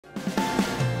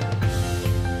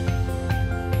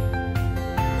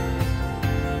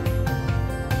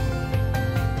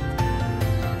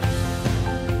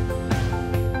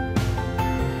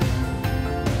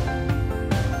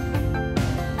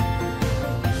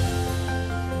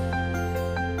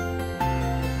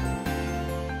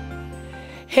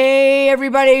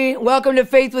everybody, welcome to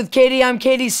Faith with Katie. I'm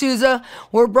Katie Souza.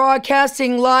 We're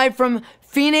broadcasting live from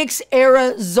Phoenix,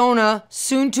 Arizona,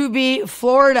 soon to be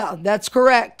Florida. That's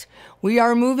correct. We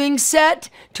are moving set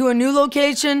to a new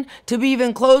location to be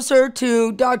even closer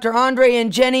to Dr. Andre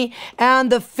and Jenny and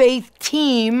the Faith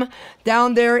team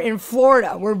down there in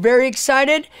Florida. We're very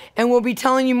excited, and we'll be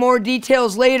telling you more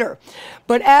details later.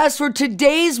 But as for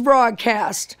today's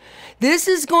broadcast, this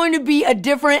is going to be a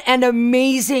different and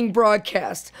amazing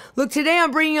broadcast. Look, today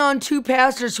I'm bringing on two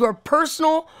pastors who are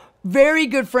personal, very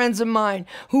good friends of mine,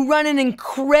 who run an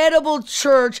incredible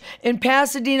church in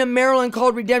Pasadena, Maryland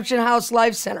called Redemption House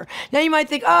Life Center. Now you might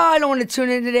think, oh, I don't want to tune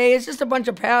in today. It's just a bunch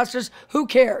of pastors. Who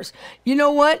cares? You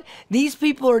know what? These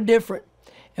people are different.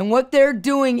 And what they're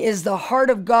doing is the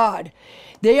heart of God.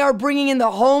 They are bringing in the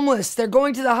homeless. They're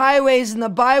going to the highways and the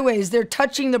byways. They're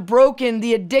touching the broken,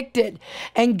 the addicted.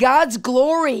 And God's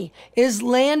glory is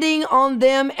landing on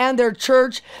them and their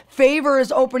church. Favor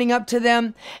is opening up to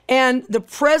them. And the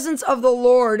presence of the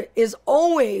Lord is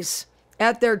always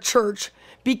at their church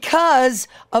because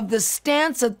of the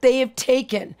stance that they have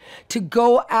taken to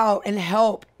go out and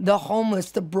help the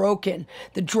homeless, the broken,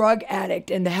 the drug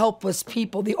addict, and the helpless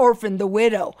people, the orphan, the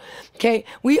widow. Okay,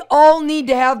 we all need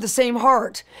to have the same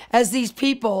heart as these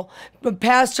people,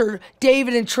 Pastor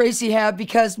David and Tracy have,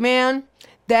 because, man,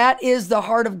 that is the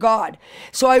heart of God.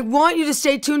 So I want you to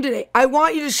stay tuned today. I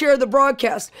want you to share the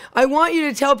broadcast. I want you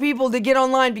to tell people to get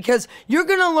online because you're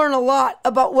going to learn a lot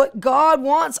about what God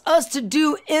wants us to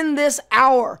do in this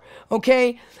hour,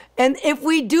 okay? And if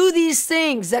we do these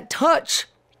things that touch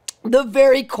the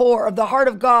very core of the heart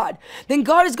of God, then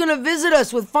God is going to visit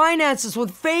us with finances, with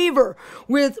favor,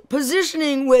 with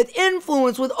positioning, with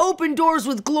influence, with open doors,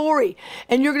 with glory.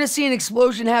 And you're going to see an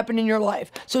explosion happen in your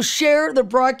life. So share the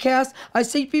broadcast. I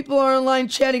see people are online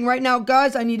chatting right now.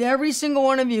 Guys, I need every single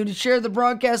one of you to share the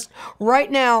broadcast right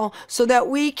now so that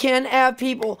we can have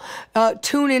people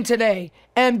tune in today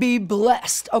and be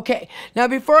blessed. Okay, now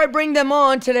before I bring them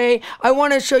on today, I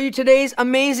want to show you today's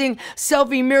amazing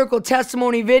selfie miracle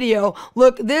testimony video.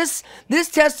 Look, this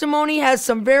testimony has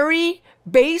some very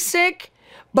basic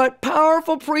but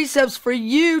powerful precepts for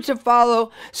you to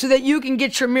follow so that you can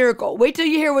get your miracle. Wait till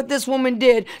you hear what this woman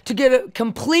did to get a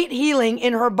complete healing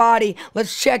in her body.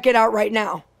 Let's check it out right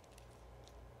now.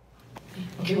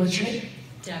 Okay, what's your name?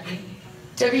 Debbie.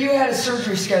 Debbie, you had a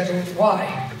surgery scheduled.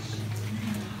 Why?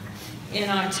 In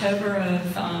October of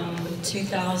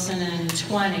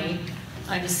 2020,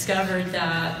 I discovered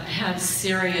that I had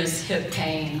serious hip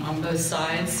pain on both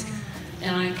sides,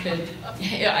 and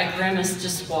I grimaced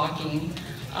just walking.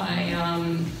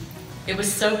 It was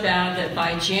so bad that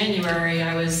by January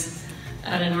I was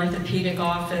at an orthopedic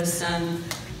office, and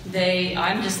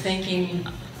I'm just thinking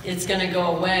it's going to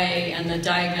go away, and the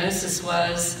diagnosis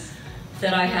was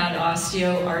that I had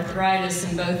osteoarthritis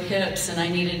in both hips and I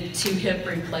needed 2 hip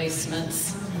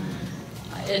replacements.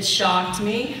 It shocked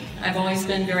me. I've always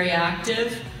been very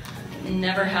active,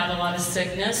 never had a lot of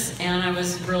sickness, and I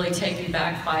was really taken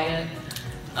back by it.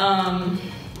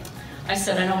 I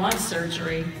said, I don't want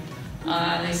surgery.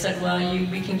 They said, well,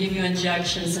 we can give you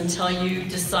injections until you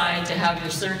decide to have your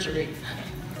surgery.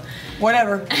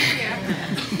 Whatever.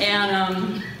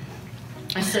 And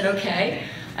I said, okay.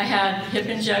 I had hip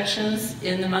injections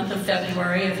in the month of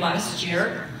February of last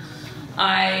year.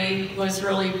 I was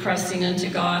really pressing into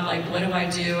God, like, what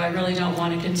do? I really don't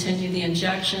want to continue the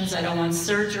injections. I don't want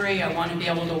surgery. I want to be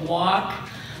able to walk.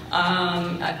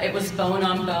 It was bone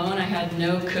on bone. I had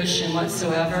no cushion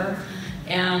whatsoever.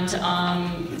 And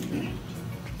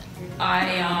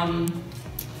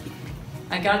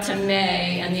I got to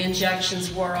May and the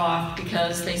injections wore off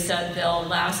because they said they'll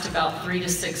last about 3 to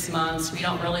 6 months. We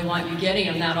don't really want you getting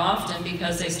them that often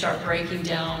because they start breaking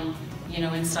down, you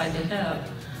know, inside the hip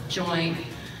joint.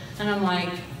 And I'm like,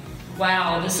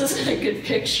 wow, this isn't a good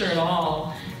picture at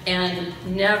all. And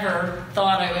never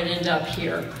thought I would end up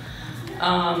here.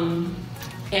 And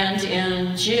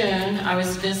in June, I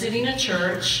was visiting a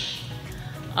church.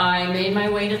 I made my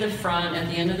way to the front at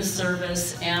the end of the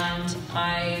service, and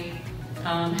I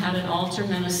had an altar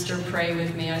minister pray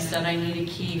with me. I said, I need a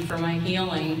key for my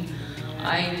healing.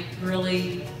 I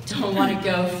really don't want to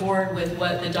go forward with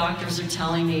what the doctors are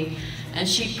telling me. And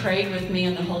she prayed with me,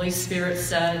 and the Holy Spirit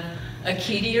said, a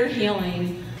key to your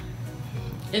healing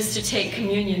is to take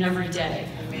communion every day.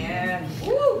 Amen.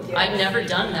 I'd never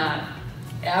done that,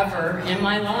 ever in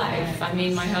my life. I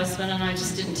mean, my husband and I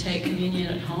just didn't take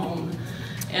communion at home.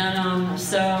 And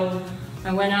so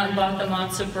I went out and bought the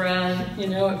matzo bread, you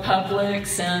know, at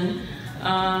Publix, and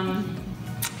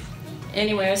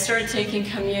anyway, I started taking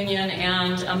communion,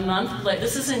 and a month later,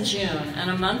 this is in June, and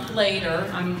a month later,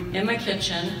 I'm in my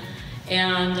kitchen,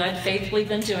 And I'd faithfully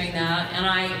been doing that, and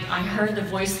I heard the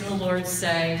voice of the Lord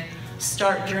say,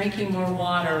 start drinking more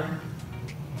water.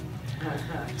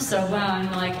 So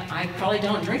I'm like, I probably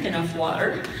don't drink enough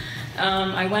water.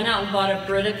 I went out and bought a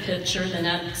Brita pitcher the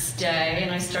next day,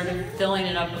 and I started filling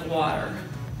it up with water.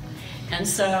 And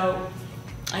so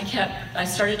I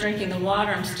started drinking the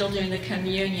water. I'm still doing the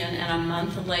communion, and a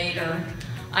month later,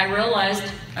 I realized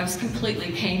I was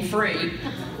completely pain-free.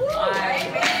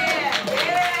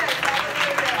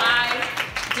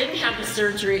 I didn't have the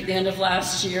surgery at the end of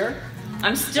last year.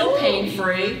 I'm still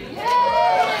pain-free.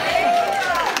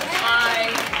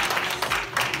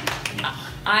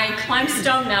 I climbed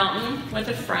Stone Mountain with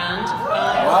a friend.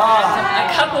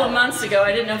 A couple of months ago,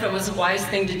 I didn't know if it was a wise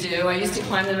thing to do. I used to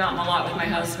climb the mountain a lot with my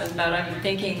husband, but I'm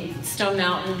thinking Stone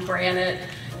Mountain, granite,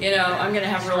 you know, I'm going to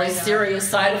have really serious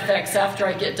side effects after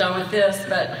I get done with this,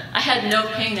 but I had no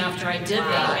pain after I did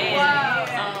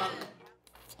that.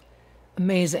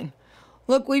 Amazing.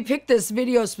 Look, we picked this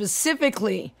video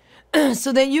specifically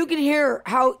so that you can hear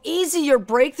how easy your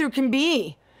breakthrough can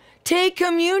be. Take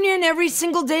communion every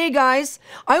single day, guys.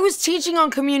 I was teaching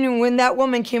on communion when that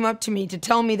woman came up to me to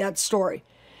tell me that story.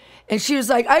 And she was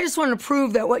like, I just want to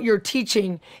prove that what you're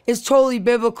teaching is totally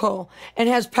biblical and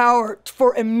has power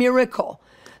for a miracle.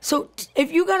 So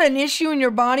if you got an issue in your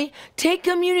body, take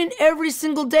communion every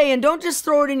single day and don't just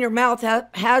throw it in your mouth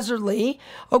haphazardly.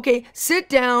 Okay, sit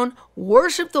down,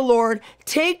 worship the Lord,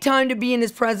 take time to be in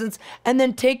his presence, and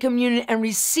then take communion and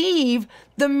receive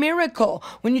the miracle.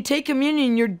 When you take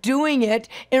communion, you're doing it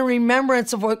in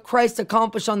remembrance of what Christ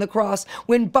accomplished on the cross,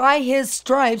 when by his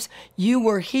stripes you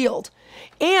were healed.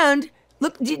 And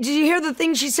look, did you hear the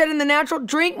thing she said in the natural?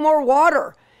 Drink more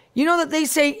water. You know that they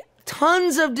say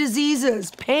tons of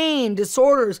diseases, pain,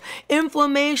 disorders,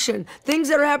 inflammation, things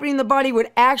that are happening in the body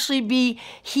would actually be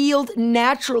healed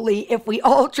naturally if we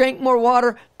all drank more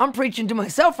water. I'm preaching to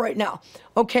myself right now,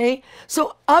 okay?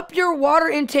 So up your water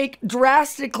intake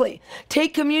drastically.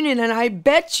 Take communion, and I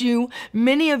bet you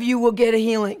many of you will get a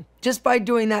healing just by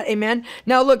doing that, amen?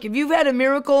 Now look, if you've had a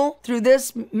miracle through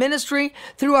this ministry,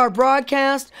 through our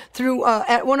broadcast, through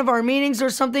at one of our meetings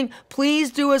or something, please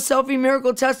do a selfie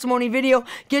miracle testimony video.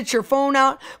 Get your phone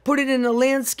out, put it in a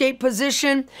landscape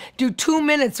position, do 2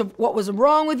 minutes of what was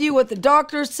wrong with you, what the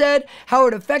doctor said, how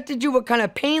it affected you, what kind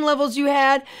of pain levels you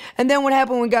had, and then what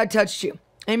happened when God touched you.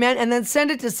 Amen. And then send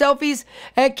it to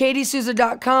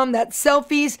selfies@katiesouza.com. That's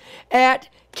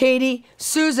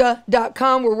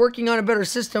selfies@katiesouza.com. We're working on a better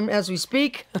system as we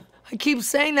speak. I keep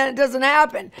saying that it doesn't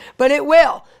happen, but it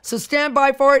will. So stand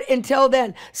by for it. Until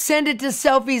then, send it to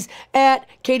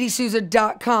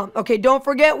selfies@katiesouza.com. Okay, don't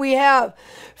forget we have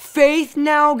Faith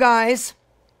Now, guys.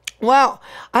 Wow,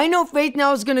 I know Faith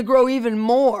Now is going to grow even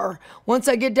more once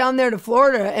I get down there to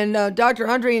Florida, and Dr.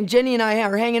 Andre and Jenny and I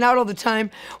are hanging out all the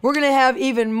time. We're going to have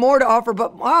even more to offer,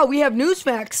 but wow, we have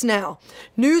Newsmax now.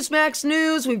 Newsmax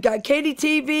News, we've got Katie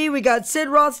TV, we got Sid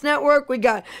Roth's Network, we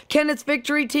got Kenneth's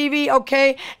Victory TV,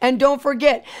 okay? And don't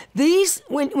forget, these,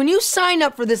 when you sign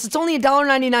up for this, it's only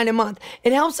 $1.99 a month.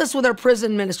 It helps us with our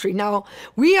prison ministry. Now,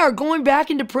 we are going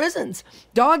back into prisons.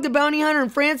 Dog the Bounty Hunter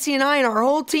and Francie and I and our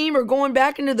whole team are going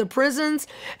back into the prisons,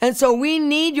 and so we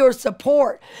need your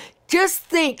support. Just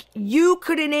think, you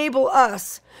could enable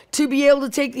us to be able to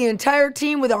take the entire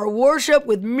team with our worship,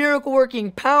 with miracle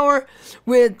working power,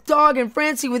 with Dog and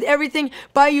Francie, with everything,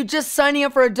 by you just signing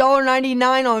up for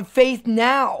 $1.99 on Faith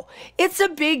Now. It's a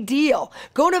big deal.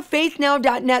 Go to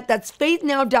faithnow.net. That's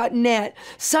faithnow.net.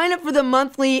 Sign up for the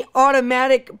monthly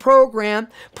automatic program.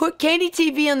 Put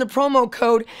KDTV on the promo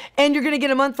code, and you're going to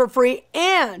get a month for free.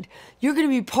 And you're going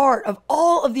to be part of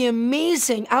all of the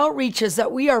amazing outreaches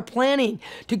that we are planning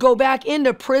to go back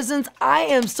into prisons. I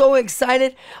am so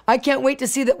excited. I can't wait to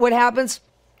see what happens.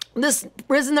 This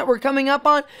prison that we're coming up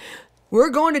on,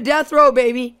 we're going to death row,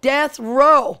 baby. Death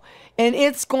row. And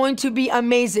it's going to be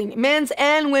amazing. Men's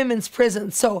and women's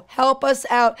prisons. So help us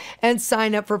out and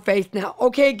sign up for Faith Now.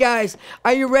 Okay, guys,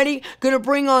 are you ready? Going to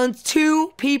bring on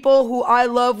two people who I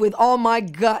love with all my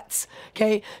guts.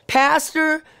 Okay,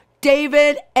 Pastor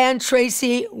David and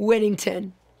Tracy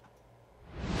Whittington.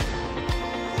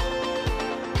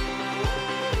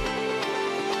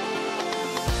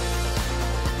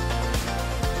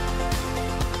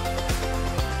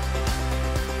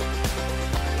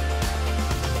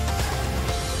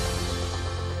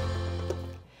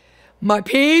 My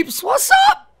peeps, what's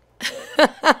up?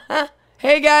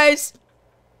 Hey guys.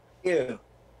 You.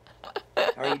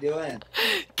 How are you doing?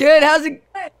 Good. How's it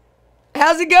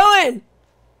going?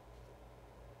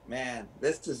 Man,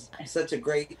 this is such a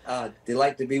great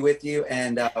delight to be with you.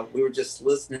 And we were just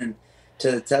listening to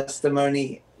the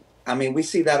testimony. I mean, we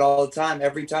see that all the time.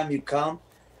 Every time you come,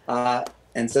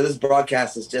 And so this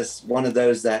broadcast is just one of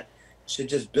those that should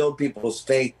just build people's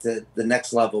faith to the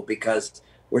next level, because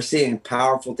we're seeing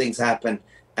powerful things happen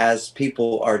as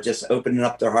people are just opening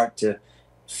up their heart to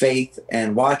faith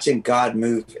and watching God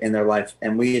move in their life.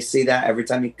 And we see that every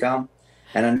time you come.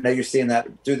 And I know you're seeing that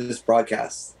through this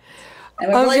broadcast.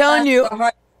 And I'm telling you.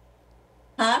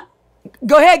 Huh?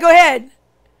 Go ahead.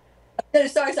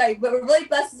 Sorry. But it really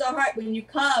blesses our heart when you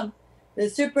come, the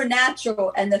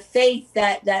supernatural and the faith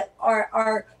that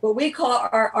our what we call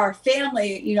our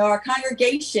family, you know, our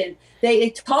congregation, they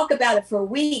talk about it for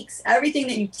weeks. Everything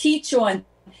that you teach on,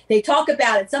 they talk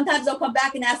about it. Sometimes they'll come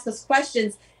back and ask us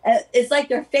questions. And it's like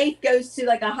their faith goes to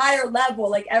like a higher level,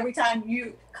 like every time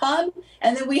you come,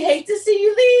 and then we hate to see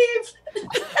you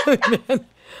leave.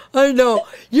 I know.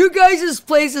 You guys'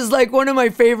 place is like one of my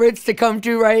favorites to come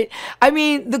to, right? I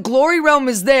mean, the glory realm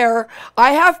is there.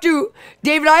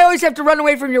 David, I always have to run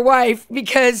away from your wife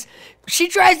because she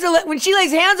tries to when she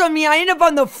lays hands on me, I end up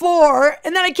on the floor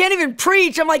and then I can't even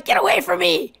preach. I'm like, get away from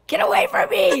me. Get away from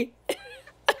me.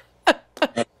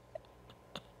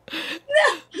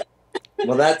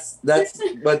 Well, that's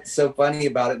what's so funny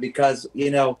about it, because,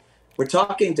 you know, we're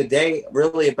talking today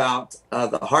really about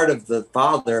the heart of the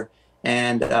Father.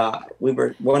 And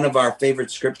one of our favorite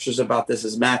scriptures about this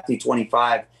is Matthew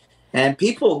 25. And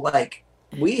people, like,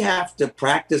 we have to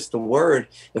practice the word.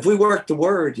 If we work the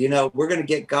word, you know, we're going to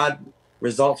get God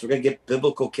results. We're going to get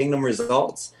biblical kingdom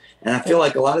results. And I feel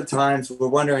like a lot of times we're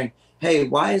wondering, hey,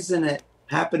 why isn't it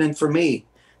happening for me?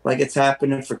 Like it's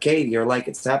happening for Katie, or like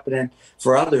it's happening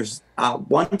for others.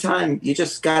 One time, you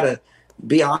just got to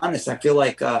be honest. I feel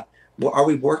like, are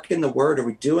we working the word? Are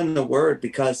we doing the word?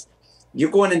 Because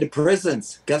you're going into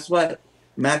prisons. Guess what?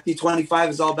 Matthew 25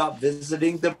 is all about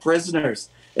visiting the prisoners.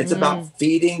 It's about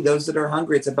feeding those that are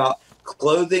hungry. It's about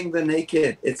clothing the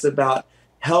naked. It's about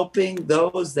helping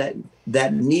those that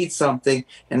need something,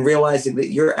 and realizing that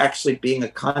you're actually being a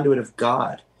conduit of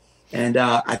God. And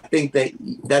I think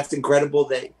that's incredible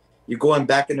that you're going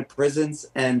back into prisons.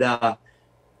 And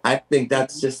I think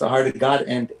that's just the heart of God.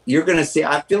 And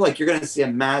I feel like you're going to see a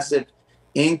massive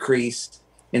increase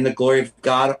in the glory of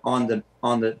God on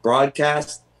the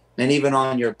broadcast and even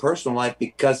on your personal life,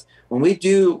 because when we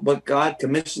do what God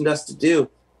commissioned us to do,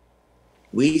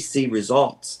 we see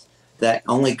results that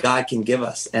only God can give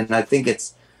us. And I think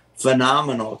it's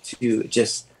phenomenal to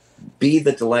just be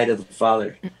the delight of the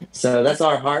Father. So that's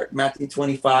our heart, Matthew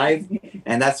 25.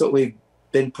 And that's what we've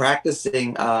been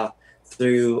practicing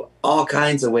through all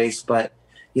kinds of ways. But,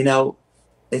 you know,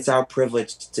 it's our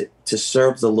privilege to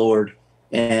serve the Lord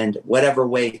in whatever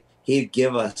way He'd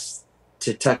give us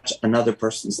to touch another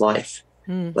person's life,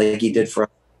 like He did for us.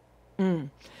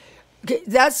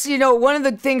 That's, you know, one of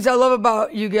the things I love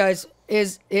about you guys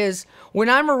is when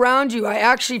I'm around you, I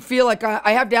actually feel like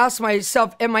I have to ask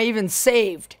myself, am I even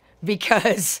saved?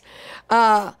 Because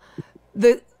people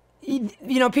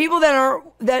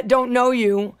that don't know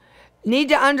you need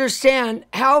to understand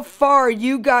how far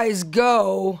you guys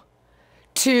go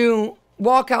to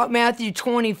walk out Matthew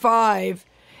 25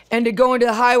 and to go into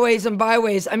the highways and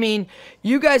byways. I mean,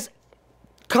 you guys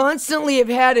constantly have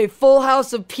had a full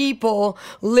house of people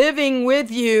living with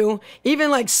you,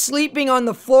 even like sleeping on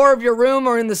the floor of your room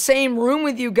or in the same room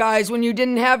with you guys when you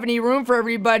didn't have any room for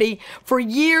everybody, for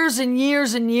years and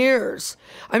years and years.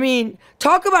 I mean,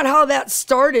 talk about how that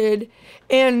started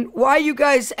and why you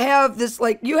guys have this,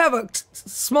 like, you have a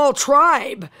small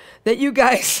tribe that you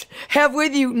guys have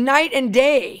with you night and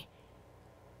day.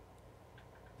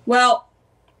 Well,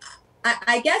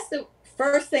 I guess the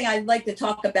first thing I'd like to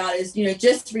talk about is, you know,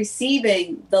 just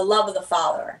receiving the love of the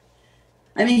Father.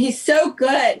 I mean, He's so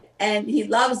good and He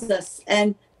loves us.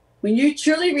 And when you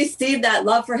truly receive that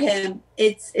love for Him,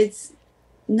 it's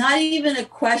not even a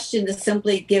question to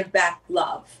simply give back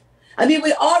love. I mean,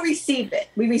 we all receive it.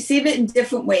 We receive it in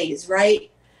different ways,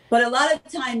 right? But a lot of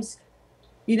times,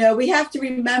 you know, we have to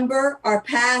remember our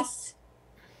past,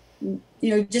 you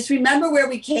know, just remember where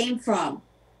we came from.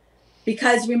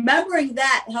 Because remembering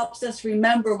that helps us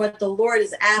remember what the Lord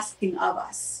is asking of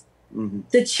us. Mm-hmm.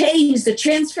 The change, the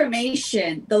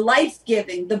transformation, the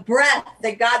life-giving, the breath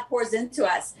that God pours into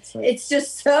us. Right. It's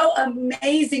just so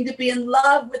amazing to be in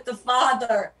love with the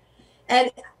Father.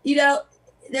 And, you know,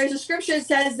 there's a scripture that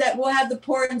says that we'll have the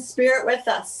poor in spirit with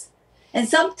us. And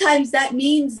sometimes that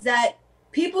means that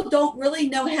people don't really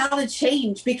know how to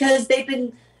change because they've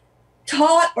been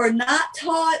taught or not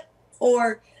taught,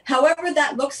 or however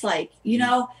that looks like, you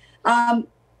know.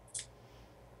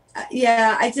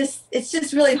 It's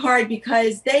just really hard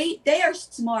because they are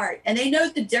smart and they know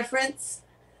the difference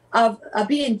of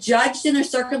being judged in their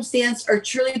circumstance or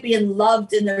truly being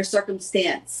loved in their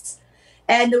circumstance.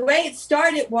 And the way it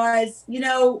started was,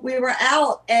 we were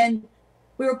out and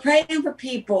we were praying for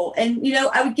people. And,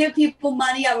 I would give people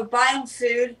money. I would buy them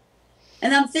food.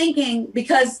 And I'm thinking,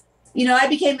 because, I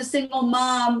became a single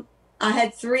mom. I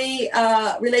had 3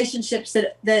 relationships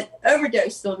that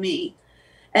overdosed on me.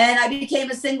 And I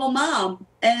became a single mom,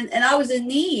 and I was in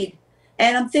need.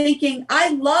 And I'm thinking, I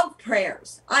love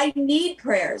prayers. I need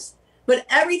prayers. But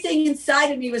everything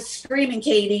inside of me was screaming,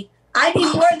 Katie, I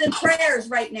need more than prayers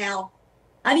right now.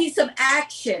 I need some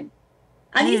action.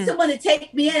 I need someone to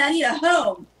take me in. I need a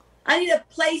home. I need a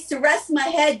place to rest my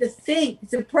head, to think,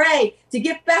 to pray, to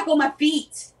get back on my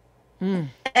feet.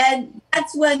 And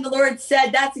that's when the Lord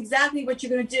said, that's exactly what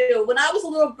you're going to do. When I was a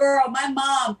little girl, my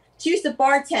mom, she used to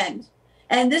bartend.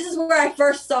 And this is where I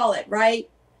first saw it, right?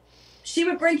 She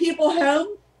would bring people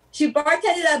home. She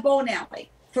bartended at a bowling alley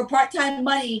for part-time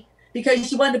money because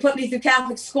she wanted to put me through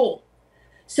Catholic school.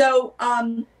 So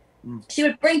she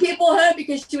would bring people home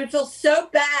because she would feel so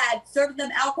bad serving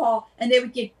them alcohol and they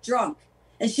would get drunk.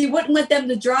 And she wouldn't let them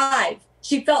to drive.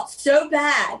 She felt so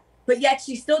bad, but yet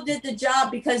she still did the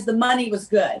job because the money was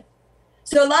good.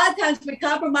 So a lot of times we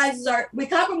compromise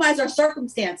our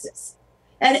circumstances.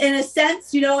 And in a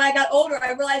sense, when I got older,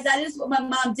 I realized that is what my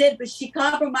mom did, but she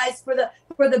compromised for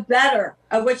the better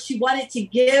of what she wanted to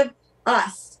give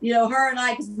us, her and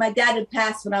I, because my dad had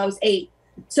passed when I was 8.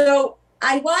 So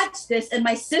I watched this and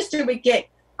my sister would get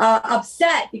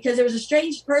upset because there was a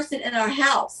strange person in our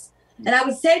house. And I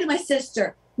would say to my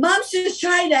sister, Mom's just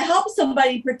trying to help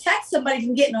somebody, protect somebody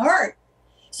from getting hurt.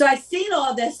 So I seen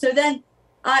all this. So then,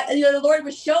 the Lord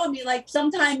was showing me, like,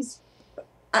 sometimes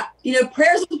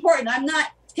prayer is important. I'm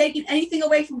not taking anything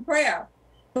away from prayer,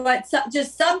 but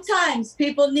just sometimes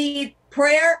people need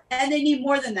prayer and they need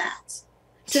more than that.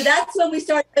 So that's when we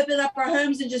started opening up our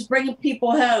homes and just bringing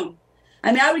people home.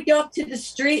 I mean, I would go up to the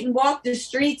street and walk the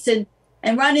streets and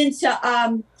run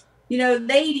into,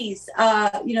 ladies,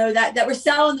 that were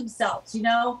selling themselves,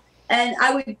 and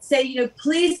I would say,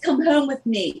 please come home with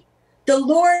me. The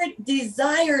Lord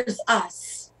desires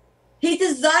us. He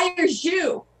desires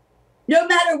you. No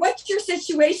matter what your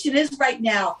situation is right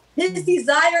now, his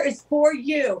desire is for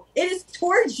you. It is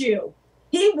towards you.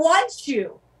 He wants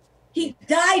you. He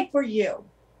died for you.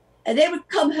 And they would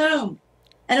come home.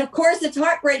 And of course, it's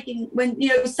heartbreaking when,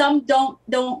 some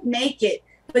don't make it.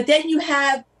 But then you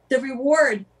have the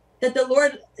reward that the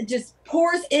Lord just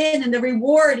pours in, and the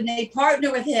reward, and they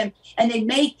partner with him and they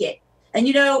make it. And,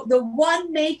 the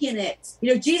one making it,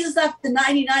 Jesus left the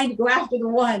 99 to go after the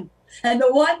one. And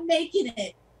the one making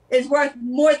it is worth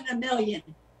more than $1 million.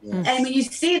 Yes. And when you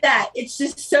see that, it's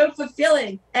just so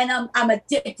fulfilling. And I'm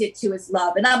addicted to his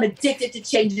love, and I'm addicted to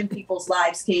changing people's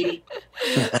lives, Katie.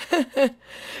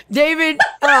 David,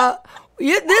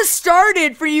 this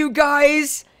started for you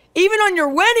guys even on your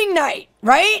wedding night,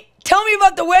 right? Tell me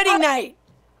about the wedding night.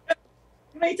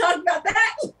 Can we talk about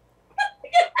that?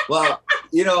 Well,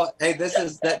 hey, this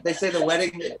is that they say the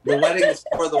wedding is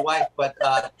for the wife, but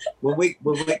when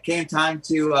it came time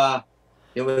to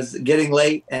it was getting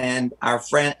late, and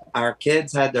our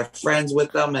kids had their friends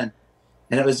with them, and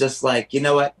it was just like, you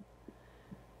know what,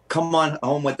 come on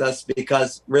home with us,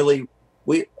 because really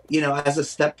we, as a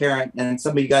step parent, and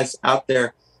some of you guys out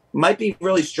there might be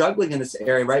really struggling in this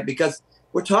area, right? Because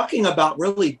we're talking about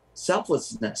really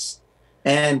selflessness,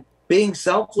 and being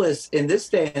selfless in this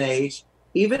day and age.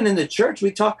 Even in the church, we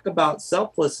talk about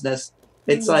selflessness.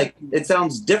 It's like, it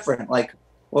sounds different. Like,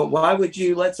 well, why would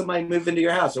you let somebody move into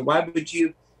your house? Or why would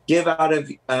you give out of,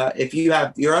 if you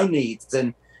have your own needs?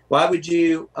 And why would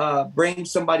you bring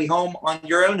somebody home on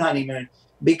your own honeymoon?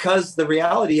 Because the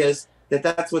reality is that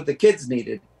that's what the kids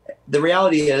needed. The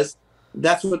reality is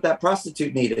that's what that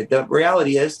prostitute needed. The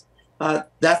reality is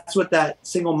that's what that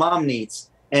single mom needs.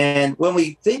 And when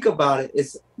we think about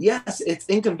it, yes, it's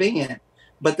inconvenient.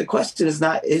 But the question is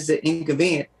not, is it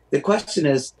inconvenient? The question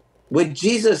is, would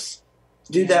Jesus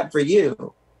do that for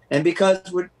you? And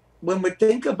because when we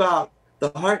think about the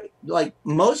heart, like,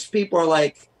 most people are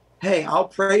like, hey, I'll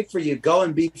pray for you. Go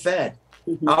and be fed.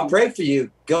 I'll pray for you.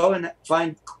 Go and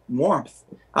find warmth.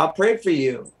 I'll pray for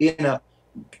you.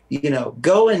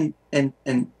 Go and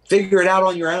figure it out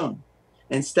on your own.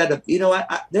 Instead of,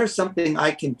 there's something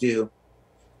I can do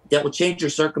that will change your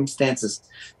circumstances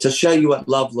to show you what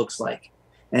love looks like.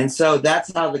 And so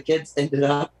that's how the kids ended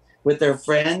up with their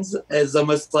friends, as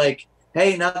almost like,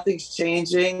 hey, nothing's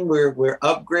changing. We're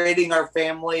upgrading our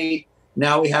family.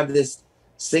 Now we have this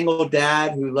single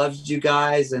dad who loves you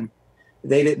guys, and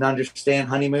they didn't understand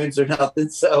honeymoons or nothing.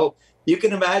 So you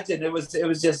can imagine it was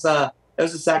just it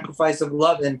was a sacrifice of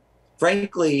love. And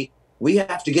frankly, we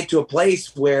have to get to a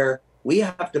place where we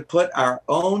have to put our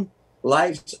own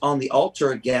lives on the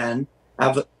altar again.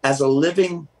 as a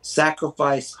living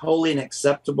sacrifice, holy and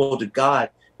acceptable to God,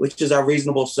 which is our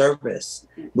reasonable service.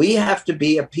 We have to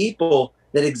be a people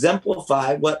that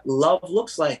exemplify what love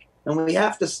looks like. And we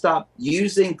have to stop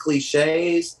using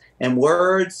cliches and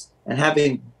words and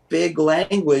having big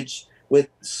language with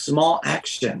small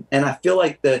action. And I feel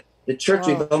like the church,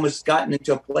 we've almost gotten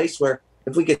into a place where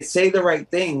if we could say the right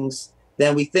things,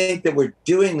 then we think that we're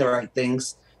doing the right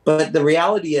things. But the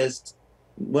reality is,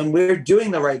 when we're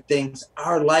doing the right things,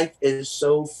 our life is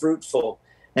so fruitful.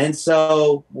 And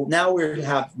so now we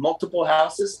have multiple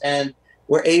houses, and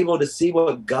we're able to see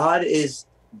what God is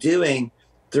doing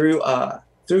through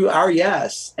our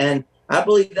yes. And I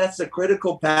believe that's a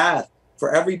critical path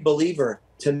for every believer,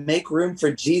 to make room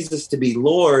for Jesus to be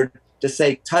Lord, to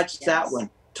say, touch that one,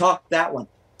 talk that one,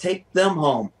 take them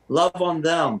home, love on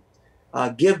them,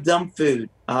 give them food,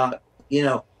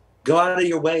 go out of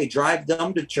your way, drive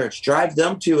them to church, drive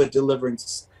them to a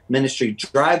deliverance ministry,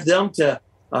 drive them to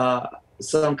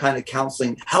some kind of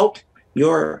counseling. Help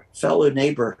your fellow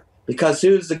neighbor, because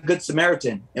who's the Good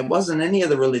Samaritan? It wasn't any of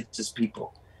the religious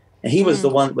people. And he was the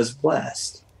one that was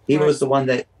blessed. He was the one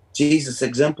that Jesus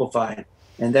exemplified.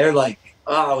 And they're like,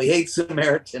 oh, we hate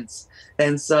Samaritans.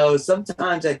 And so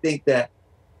sometimes I think that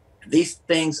these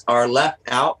things are left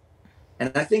out.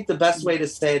 And I think the best way to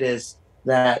say it is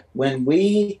that when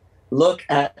we look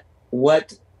at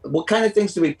what kind of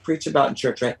things do we preach about in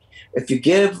church, right? If you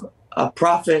give a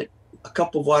prophet a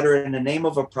cup of water in the name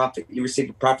of a prophet, you receive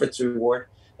a prophet's reward.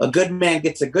 A good man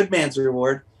gets a good man's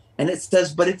reward. And it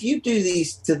says, but if you do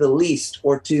these to the least,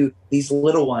 or to these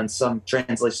little ones, some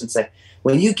translations say,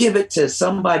 when you give it to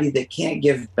somebody that can't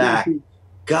give back,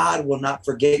 God will not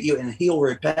forget you and he'll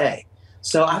repay.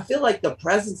 So I feel like the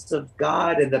presence of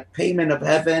God and the payment of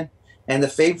heaven and the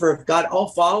favor of God all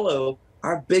follow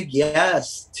our big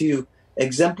yes to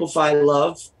exemplify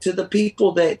love to the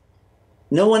people that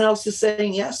no one else is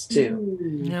saying yes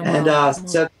to.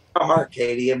 So our heart,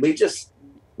 Katie, and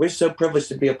we're so privileged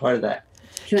to be a part of that.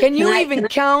 Can you even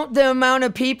count the amount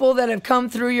of people that have come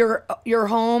through your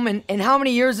home, and how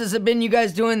many years has it been you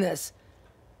guys doing this?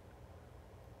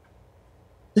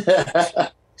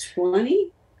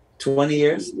 20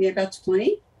 years. Yeah, about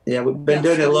 20. Yeah, we've been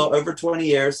doing it a little over 20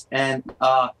 years. And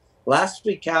last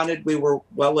we counted, we were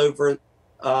well over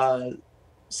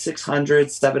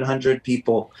 600, 700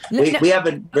 people. We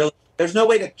haven't really, there's no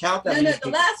way to count that. No, the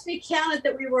last we counted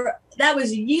that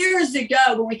was years ago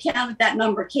when we counted that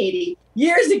number, Katie.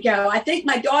 Years ago. I think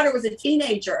my daughter was a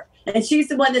teenager, and she's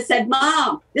the one that said,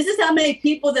 Mom, this is how many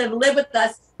people that have lived with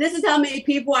us. This is how many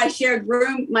people I shared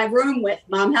my room with,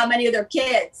 Mom, how many of their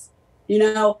kids,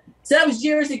 So that was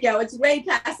years ago. It's way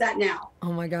past that now.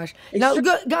 Oh my gosh. Now,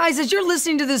 guys, as you're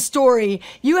listening to this story,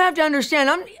 you have to understand,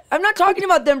 I'm not talking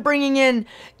about them bringing in,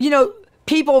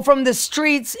 people from the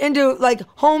streets into like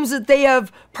homes that they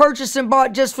have purchased and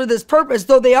bought just for this purpose,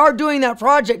 though they are doing that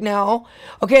project now.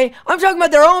 Okay. I'm talking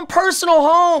about their own personal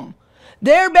home,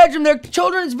 their bedroom, their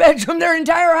children's bedroom, their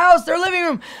entire house, their living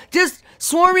room, just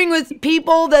swarming with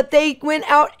people that they went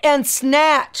out and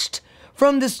snatched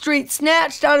from the street,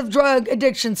 snatched out of drug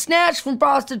addiction, snatched from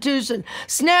prostitution,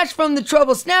 snatched from the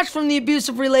trouble, snatched from the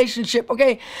abusive relationship.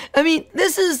 Okay. I mean,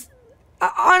 this is,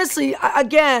 honestly,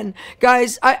 again,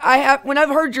 guys, I have, when I've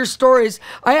heard your stories,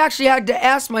 I actually had to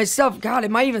ask myself, God,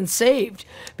 am I even saved?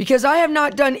 Because I have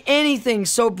not done anything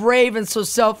so brave and so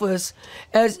selfless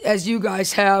as you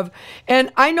guys have.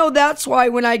 And I know that's why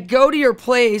when I go to your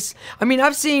place, I mean,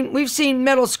 we've seen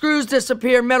metal screws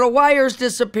disappear, metal wires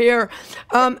disappear.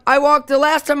 The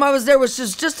last time I was there was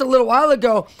just a little while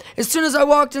ago. As soon as I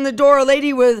walked in the door, a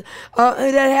lady that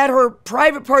had her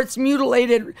private parts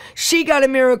mutilated, she got a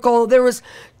miracle. There was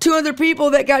 2 other people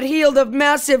that got healed of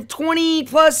massive 20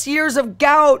 plus years of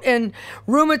gout and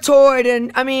rheumatoid.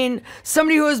 And I mean,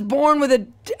 somebody who was born with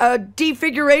a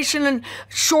defiguration and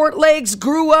short legs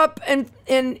grew up and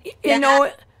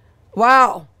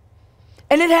wow.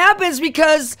 And it happens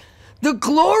because the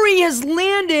glory has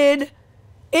landed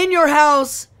in your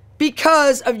house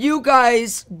because of you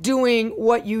guys doing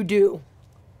what you do.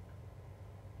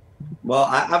 Well,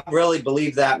 I really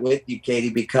believe that with you,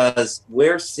 Katie, because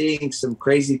we're seeing some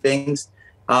crazy things.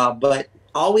 But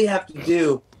all we have to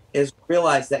do is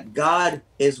realize that God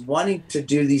is wanting to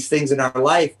do these things in our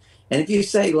life. And if you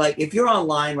say, like, if you're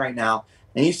online right now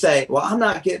and you say, well, I'm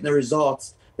not getting the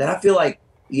results that I feel like,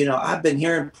 I've been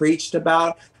hearing preached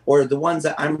about, or the ones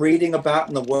that I'm reading about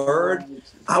in the Word,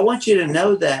 I want you to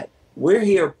know that we're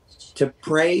here to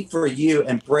pray for you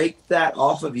and break that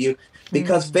off of you.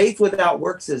 Because faith without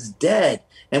works is dead.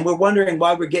 And we're wondering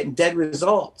why we're getting dead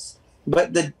results.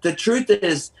 But the truth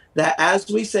is that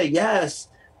as we say yes,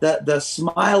 the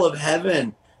smile of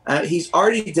heaven He's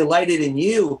already delighted in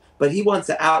you, but he wants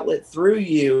an outlet through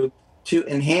you to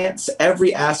enhance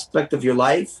every aspect of your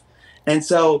life. And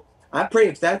so I pray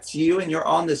if that's you and you're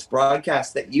on this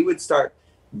broadcast, that you would start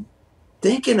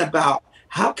thinking about,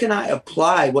 how can I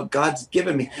apply what God's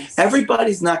given me?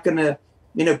 Everybody's not going to,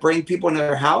 bring people into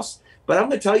their house, but I'm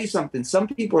going to tell you something. Some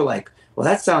people are like, well,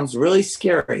 that sounds really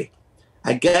scary.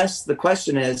 I guess the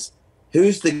question is,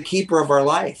 who's the keeper of our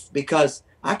life? Because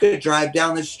I could drive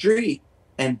down the street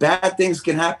and bad things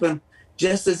can happen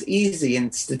just as easy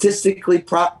and statistically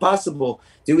possible.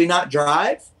 Do we not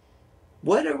drive?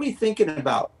 What are we thinking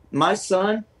about? My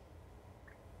son,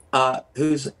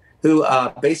 who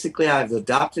basically I've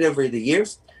adopted over the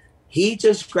years, he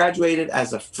just graduated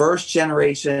as a first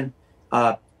generation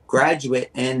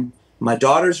graduate, and my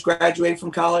daughter's graduated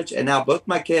from college, and now both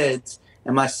my kids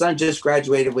and my son just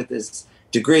graduated with his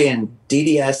degree in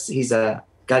DDS. He's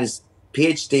got his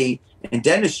PhD in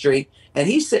dentistry, and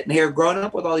he's sitting here growing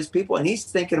up with all these people, and he's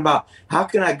thinking about, how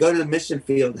can I go to the mission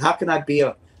field? How can I be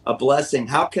a blessing?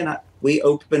 How can we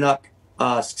open up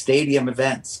stadium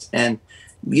events? And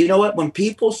you know what? When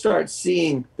people start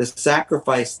seeing the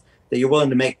sacrifice that you're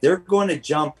willing to make, they're going to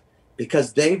jump,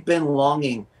 because they've been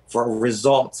longing for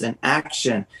results and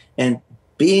action and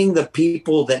being the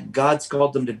people that God's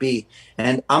called them to be.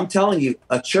 And I'm telling you,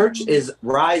 a church is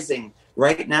rising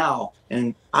right now.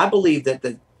 And I believe that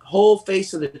the whole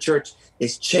face of the church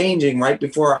is changing right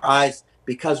before our eyes,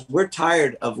 because we're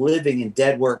tired of living in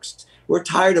dead works. We're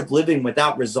tired of living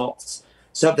without results.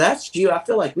 So if that's you, I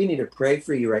feel like we need to pray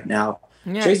for you right now.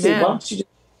 Yeah, Tracy, man. why don't you just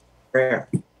prayer?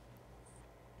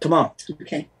 Come on.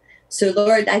 Okay. So,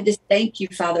 Lord, I just thank you,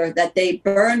 Father, that they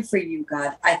burn for you,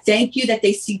 God. I thank you that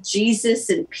they see Jesus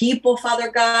in people,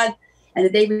 Father God, and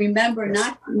that they remember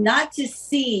not to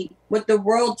see what the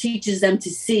world teaches them to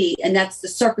see, and that's the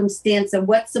circumstance and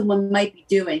what someone might be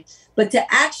doing, but to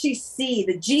actually see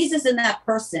the Jesus in that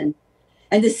person,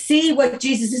 and to see what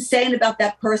Jesus is saying about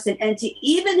that person, and to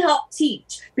even help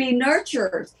teach, be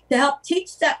nurturers, to help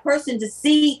teach that person to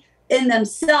see in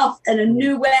themselves in a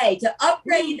new way, to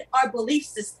upgrade our belief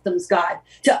systems, God,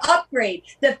 to upgrade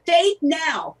the faith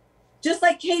now. Just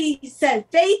like Katie said,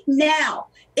 faith now.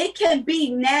 It can be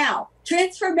now.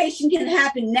 Transformation can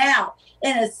happen now.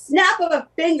 In a snap of a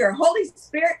finger, Holy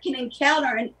Spirit can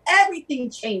encounter and everything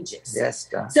changes. Yes,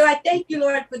 God. So I thank you,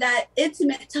 Lord, for that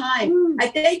intimate time. I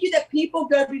thank you that people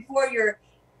go before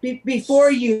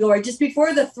you, Lord, just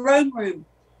before the throne room,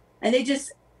 and they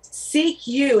just seek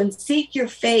you and seek your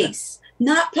face,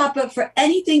 not pop up for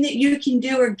anything that you can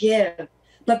do or give,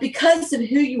 but because of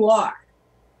who you are.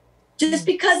 Just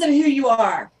because of who you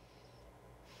are.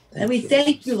 And we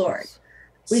thank you, Lord.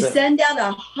 We send out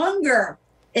a hunger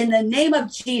in the name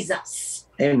of Jesus.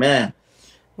 Amen.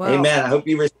 Wow. Amen. I hope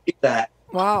you receive that.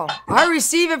 Wow. I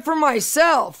receive it for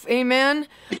myself. Amen.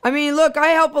 I mean, look, I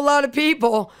help a lot of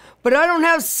people, but I don't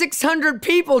have 600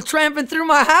 people tramping through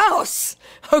my house.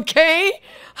 Okay?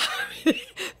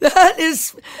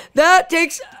 That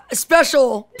takes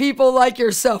special people like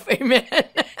yourself. Amen.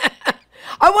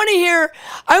 I want to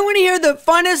hear the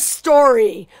funnest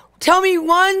story. Tell me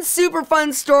one super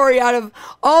fun story out of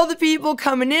all the people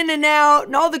coming in and out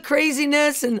and all the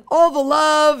craziness and all the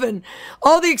love and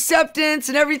all the acceptance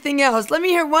and everything else. Let me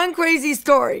hear one crazy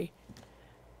story.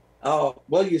 Oh,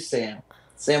 well, you, Sam.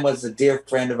 Sam was a dear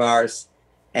friend of ours,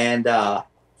 and I'm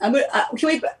gonna,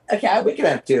 we can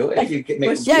have two if you can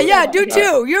make them. Yeah, do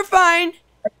two. You're fine.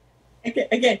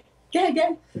 Okay.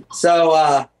 Go.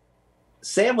 So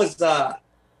Sam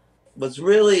was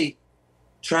really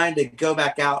trying to go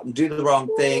back out and do the wrong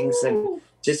things and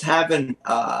just having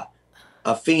a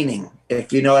fiending,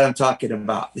 if you know what I'm talking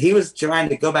about. He was trying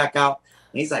to go back out,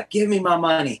 and he's like, give me my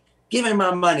money.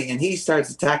 And he starts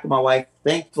attacking my wife.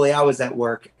 Thankfully, I was at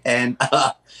work, and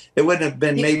it wouldn't have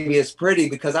been maybe as pretty,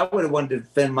 because I would have wanted to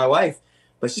defend my wife,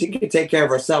 but she could take care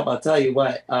of herself. I'll tell you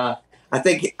what, I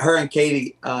think her and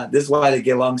Katie, this is why they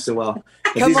get along so well.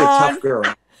 These are tough girls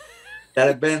that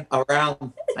have been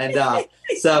around. And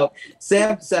so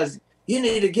Sam says, you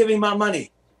need to give me my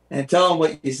money, and tell him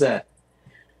what you said.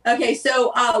 Okay,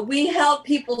 so we held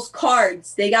people's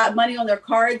cards. They got money on their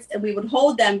cards, and we would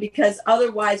hold them, because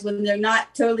otherwise, when they're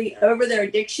not totally over their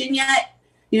addiction yet,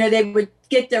 they would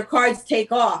get their cards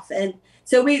take off. And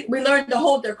so we learned to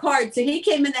hold their cards. So he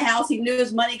came in the house. He knew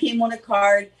his money came on a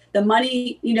card. The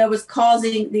money, was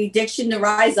causing the addiction to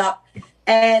rise up.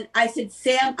 And I said,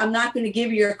 Sam, I'm not going to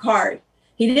give you your card.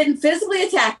 He didn't physically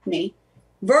attack me.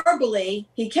 Verbally,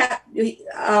 he kept, Very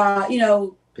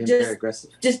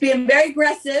aggressive. Just being very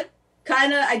aggressive.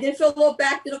 Kind of, I did feel a little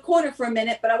back to the corner for a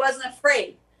minute, but I wasn't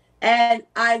afraid. And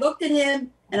I looked at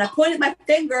him, and I pointed my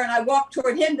finger, and I walked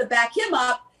toward him to back him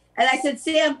up. And I said,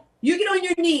 Sam, you get on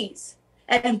your knees.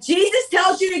 And if Jesus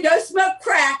tells you to go smoke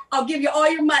crack, I'll give you all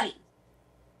your money.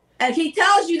 And if he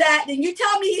tells you that, then you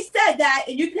tell me he said that,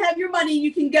 and you can have your money and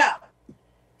you can go.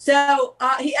 So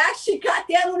he actually got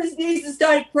down on his knees and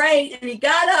started praying. And he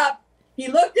got up. He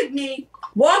looked at me,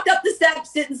 walked up the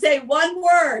steps, didn't say one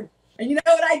word. And you know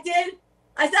what I did?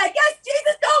 I said, I guess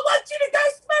Jesus don't want you to go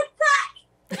smoke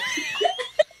crack.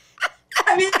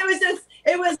 I mean,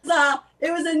 it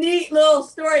was a neat little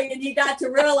story. And he got to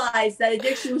realize that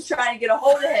addiction was trying to get a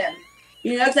hold of him,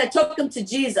 because I took him to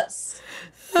Jesus.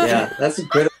 Yeah, that's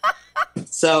incredible.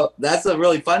 So that's a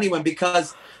really funny one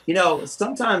because,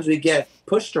 sometimes we get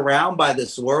pushed around by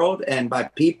this world and by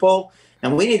people,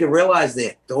 and we need to realize the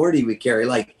authority we carry.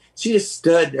 Like, she just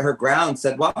stood her ground and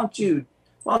said, why don't you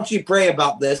pray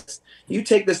about this? You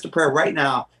take this to prayer right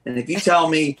now. And if you tell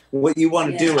me what you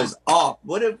want to do is off,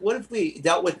 what if we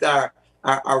dealt with our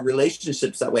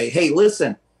relationships that way? Hey,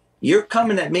 listen, you're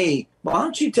coming at me. Why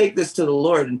don't you take this to the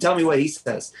Lord and tell me what he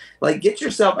says? Like, get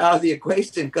yourself out of the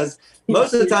equation, because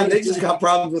most of the time they just got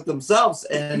problems with themselves,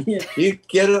 and you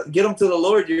get them to the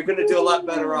Lord, you're going to do a lot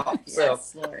better off. So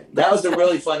that was a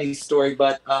really funny story.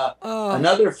 But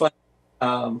another fun,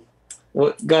 go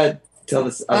ahead, tell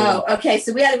us. Okay.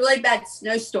 So we had a really bad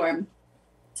snowstorm,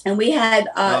 and we had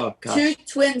two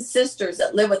twin sisters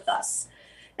that live with us,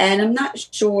 and I'm not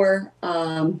sure.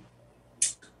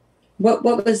 What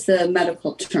was the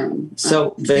medical term?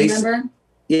 So remember?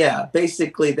 Yeah,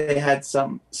 basically they had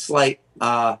some slight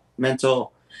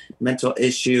mental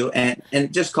issue, and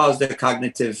it just caused their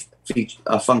cognitive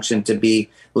function to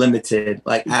be limited,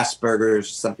 like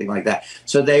Asperger's, something like that.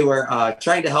 So they were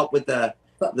trying to help with the.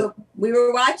 But we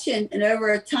were watching, and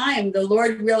over time, the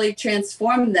Lord really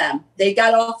transformed them. They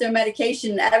got off their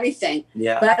medication and everything.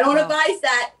 Yeah. But I don't advise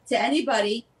that to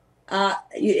anybody.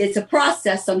 It's a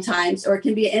process sometimes, or it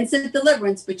can be an instant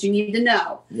deliverance, but you need to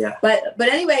know. Yeah. But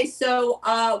anyway, so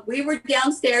we were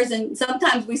downstairs, and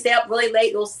sometimes we stay up really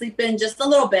late. We'll sleep in just a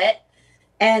little bit.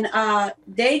 And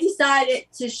they decided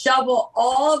to shovel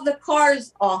all of the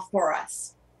cars off for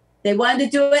us. They wanted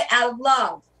to do it out of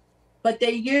love, but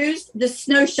they used the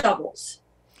snow shovels.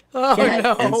 Oh,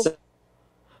 no. And so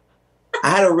I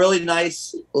had a really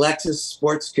nice Lexus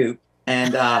sports coupe,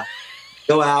 and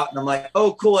go out, and I'm like,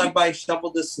 oh, cool, everybody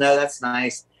shoveled the snow, that's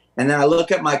nice. And then I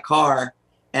look at my car,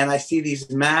 and I see these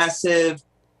massive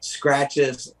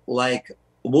scratches, like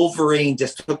Wolverine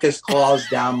just took his claws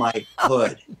down my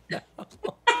hood.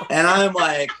 And I'm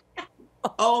like,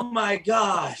 oh my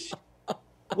gosh,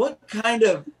 what kind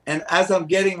of, and as I'm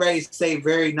getting ready to say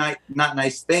very not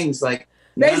nice things, like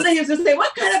basically you're gonna say,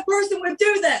 what kind of person would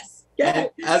do this?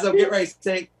 As I'm getting ready to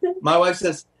say, my wife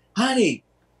says, honey,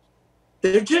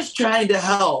 they're just trying to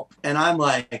help. And I'm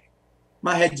like,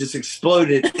 my head just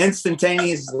exploded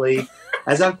instantaneously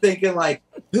as I'm thinking, like,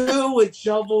 who would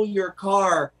shovel your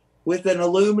car with an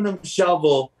aluminum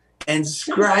shovel and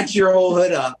scratch your whole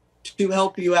hood up to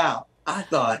help you out? I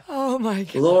thought, oh my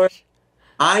God, Lord,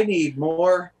 I need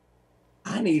more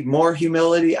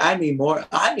humility. I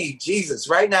need Jesus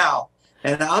right now.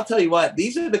 And I'll tell you what,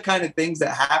 these are the kind of things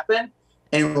that happen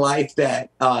in life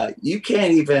that you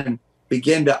can't even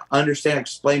begin to understand,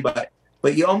 explain, but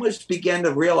you almost begin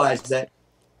to realize that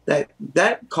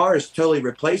car is totally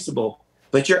replaceable,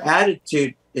 but your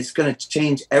attitude is going to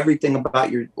change everything about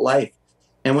your life.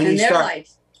 And when you start,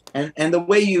 and the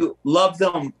way you love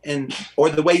them or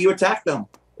the way you attack them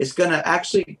is going to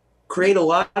actually create a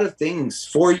lot of things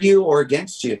for you or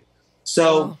against you.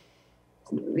 So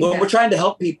when we're trying to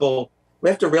help people, we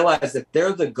have to realize that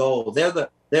they're the goal.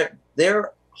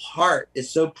 Their heart is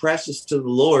so precious to the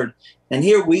Lord. And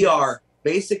here we are,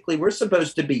 basically, we're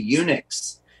supposed to be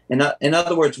eunuchs. In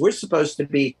other words, we're supposed to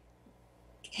be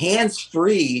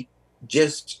hands-free,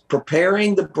 just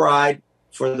preparing the bride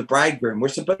for the bridegroom. We're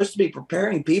supposed to be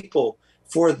preparing people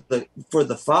for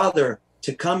the Father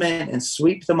to come in and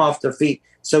sweep them off their feet.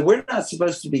 So we're not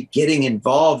supposed to be getting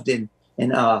involved in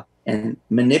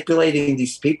manipulating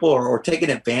these people or taking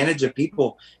advantage of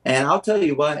people. And I'll tell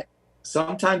you what,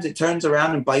 sometimes it turns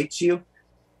around and bites you,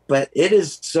 but it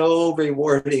is so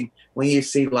rewarding when you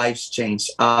see lives change.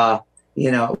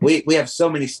 We have so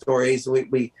many stories.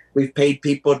 We've paid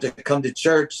people to come to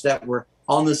church that were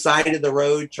on the side of the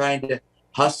road trying to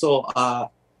hustle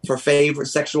for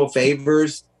sexual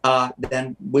favors.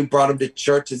 Then we brought them to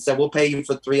church and said, we'll pay you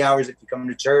for 3 hours if you come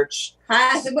to church.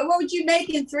 I said, but what would you make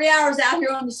in 3 hours out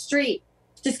here on the street?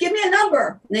 Just give me a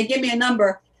number. And they give me a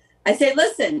number. I say,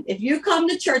 listen, if you come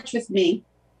to church with me,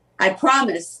 I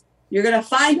promise you're going to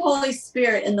find Holy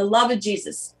Spirit and the love of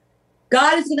Jesus.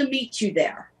 God is going to meet you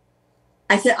there.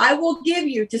 I said, I will give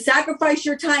you to sacrifice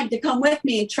your time to come with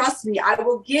me and trust me. I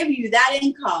will give you that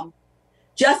income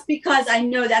just because I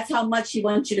know that's how much he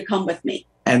wants you to come with me.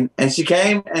 And she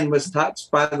came and was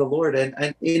touched by the Lord.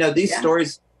 And you know, these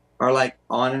stories are like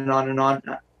on and on and on.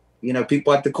 You know,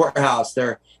 people at the courthouse,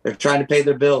 they're trying to pay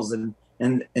their bills, and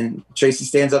Tracy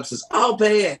stands up and says, I'll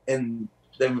pay it. And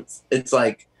then it's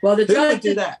like, well, the judge would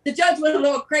do that? The judge went a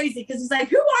little crazy because he's like,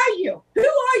 who are you? Who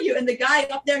are you? And the guy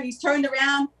up there, he's turned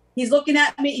around, he's looking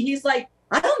at me, he's like,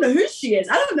 I don't know who she is.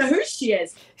 I don't know who she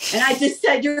is. And I just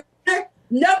said, Your Honor,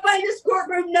 nobody in this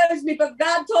courtroom knows me, but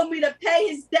God told me to pay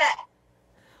his debt.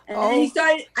 And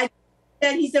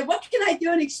then he said, what can I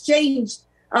do in exchange,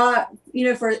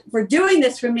 for doing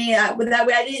this for me? That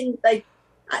way I didn't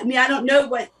I don't know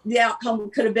what the outcome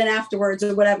could have been afterwards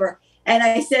or whatever. And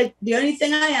I said, the only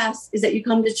thing I ask is that you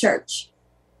come to church.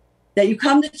 That you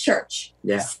come to church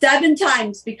 7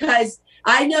 times, because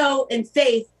I know in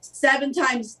faith, 7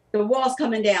 times the wall's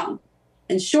coming down.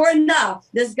 And sure enough,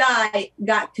 this guy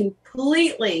got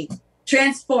completely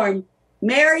transformed,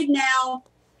 married now,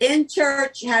 in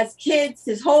church, has kids,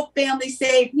 his whole family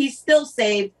saved. He's still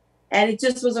saved. And it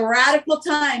just was a radical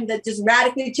time that just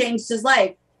radically changed his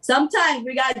life. Sometimes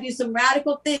we got to do some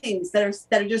radical things that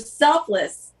are just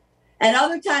selfless. And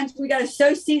other times we got to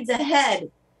sow seeds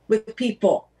ahead with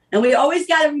people. And we always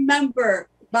got to remember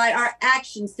by our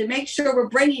actions to make sure we're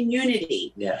bringing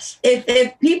unity. Yes.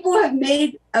 If people have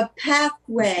made a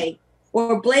pathway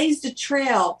or blazed a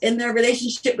trail in their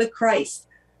relationship with Christ,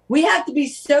 we have to be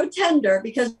so tender,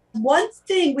 because one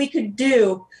thing we could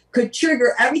do could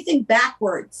trigger everything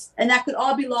backwards, and that could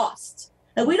all be lost.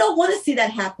 And we don't want to see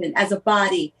that happen as a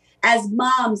body, as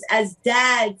moms, as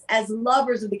dads, as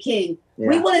lovers of the King. Yeah.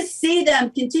 We want to see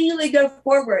them continually go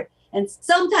forward. And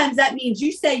sometimes that means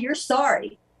you say you're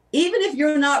sorry, even if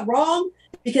you're not wrong,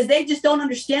 because they just don't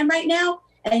understand right now.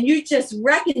 And you just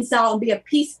reconcile and be a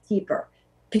peacekeeper,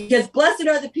 because blessed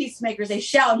are the peacemakers, they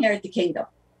shall inherit the kingdom.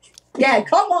 Yeah,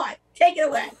 come on, take it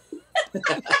away.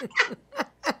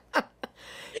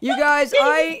 You guys,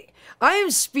 I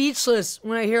am speechless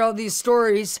when I hear all these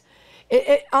stories.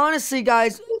 It honestly,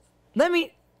 guys, let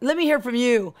me hear from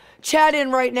you. Chat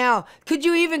in right now. Could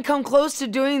you even come close to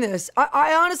doing this?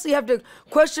 I honestly have to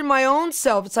question my own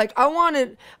self. It's like I want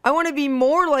to be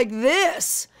more like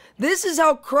this. This is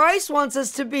how Christ wants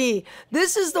us to be.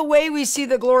 This is the way we see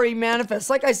the glory manifest.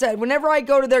 Like I said, whenever I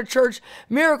go to their church,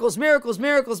 miracles, miracles,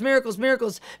 miracles, miracles,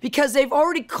 miracles, because they've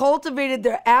already cultivated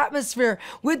their atmosphere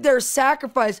with their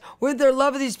sacrifice, with their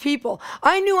love of these people.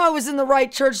 I knew I was in the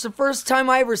right church the first time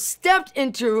I ever stepped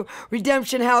into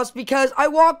Redemption House, because I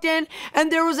walked in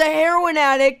and there was a heroin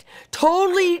addict,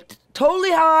 totally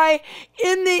high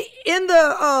in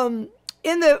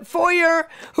the foyer,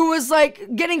 who was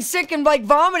like getting sick and like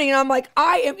vomiting. And I'm like,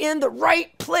 I am in the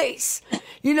right place.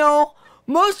 You know,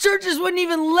 most churches wouldn't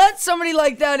even let somebody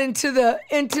like that into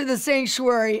the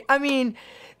sanctuary. I mean,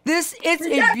 it's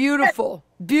a beautiful.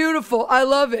 I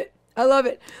love it.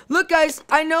 Look, guys,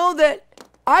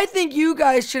 I think you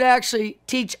guys should actually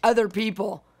teach other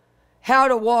people how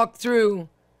to walk through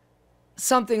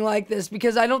something like this,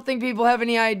 because I don't think people have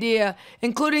any idea,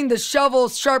 including the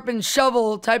sharpen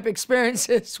shovel type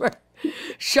experiences where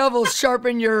shovels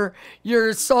sharpen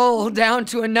your soul down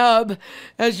to a nub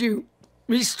as you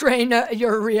restrain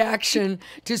your reaction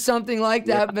to something like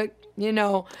that. Yeah.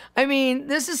 But I mean,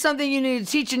 this is something you need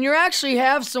to teach, and you actually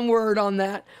have some word on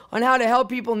that, on how to help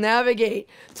people navigate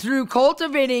through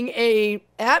cultivating a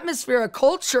atmosphere, a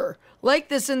culture like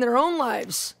this in their own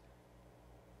lives.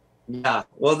 Yeah.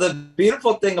 Well, the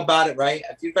beautiful thing about it, right?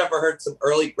 If you've ever heard some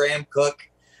early Graham Cook,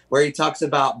 where he talks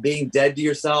about being dead to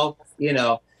yourself,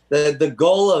 the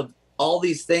goal of all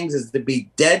these things is to be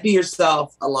dead to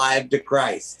yourself, alive to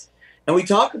Christ. And we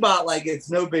talk about like it's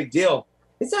no big deal.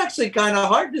 It's actually kind of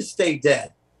hard to stay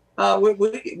dead.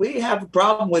 We have a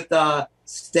problem with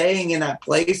staying in that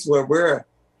place where we're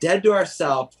dead to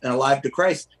ourselves and alive to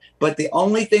Christ. But the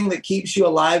only thing that keeps you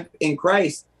alive in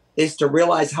Christ is to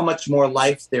realize how much more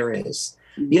life there is.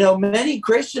 Many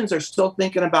Christians are still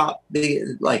thinking about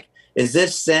is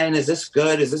this sin? Is this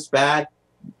good? Is this bad?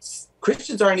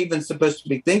 Christians aren't even supposed to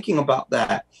be thinking about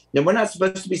that. And we're not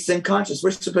supposed to be sin conscious.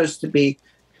 We're supposed to be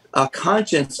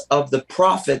conscious of the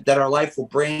profit that our life will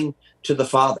bring to the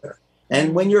Father.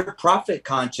 And when you're profit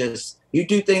conscious, you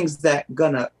do things that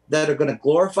are gonna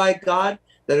glorify God,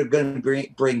 that are gonna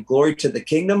bring glory to the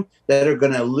kingdom, that are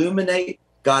gonna illuminate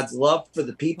God's love for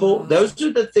the people. Those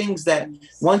are the things that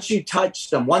once you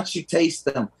touch them, once you taste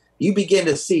them, you begin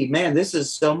to see, man, this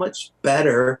is so much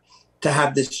better to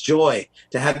have this joy,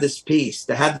 to have this peace,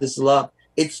 to have this love.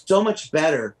 It's so much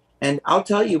better. And I'll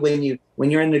tell you, when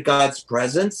you're in God's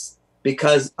presence,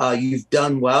 because you've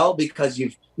done well, because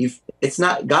it's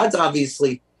not, God's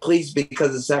obviously pleased because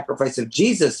of the sacrifice of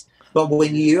Jesus. But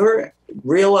when you're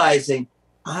realizing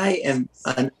I am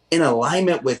in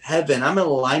alignment with heaven, I'm in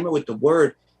alignment with the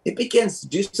word, it begins to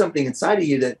do something inside of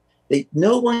you that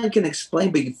no one can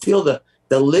explain, but you feel the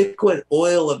liquid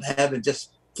oil of heaven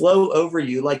just flow over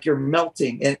you like you're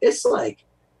melting. And it's like,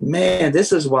 man,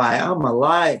 this is why I'm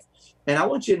alive. And I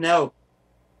want you to know,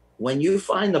 when you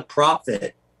find the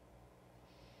profit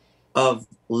of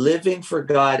living for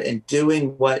God and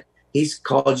doing what he's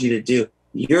called you to do,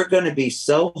 you're going to be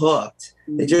so hooked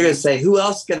that you're going to say, who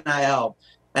else can I help?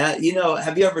 Have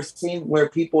you ever seen where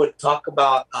people would talk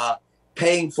about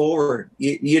paying forward,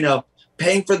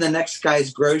 paying for the next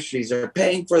guy's groceries or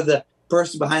paying for the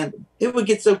person behind them? It would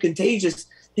get so contagious.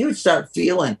 He would start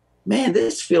feeling, man,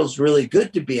 this feels really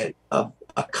good to be a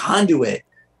conduit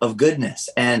of goodness.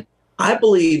 And I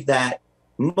believe that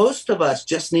most of us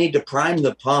just need to prime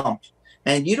the pump.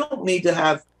 And you don't need to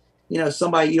have,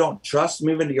 somebody you don't trust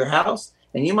move into your house.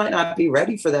 And you might not be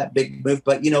ready for that big move,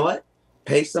 but you know what?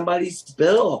 Pay somebody's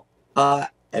bill.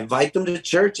 Invite them to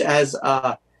church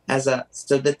so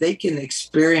that they can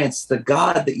experience the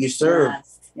God that you serve.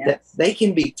 Yes. That they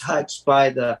can be touched by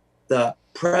the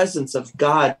presence of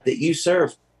God that you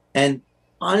serve. And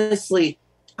honestly,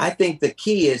 I think the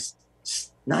key is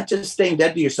not just staying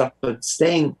dead to yourself, but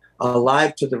staying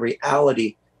alive to the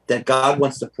reality that God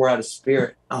wants to pour out his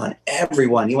spirit on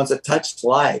everyone. He wants to touch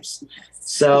lives.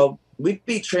 So we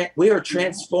are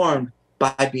transformed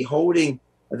by beholding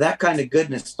that kind of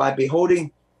goodness, by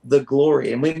beholding the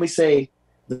glory. And when we say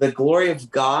the glory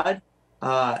of God,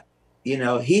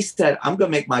 he said, I'm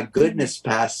going to make my goodness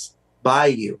pass by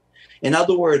you. In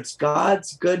other words,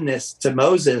 God's goodness to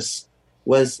Moses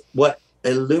was what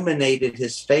illuminated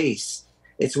his face.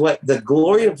 It's what the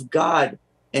glory of God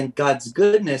and God's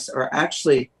goodness are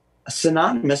actually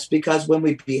synonymous, because when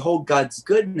we behold God's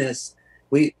goodness,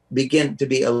 we begin to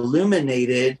be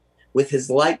illuminated with his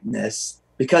likeness,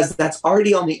 because that's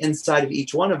already on the inside of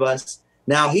each one of us.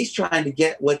 Now he's trying to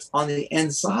get what's on the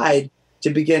inside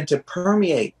to begin to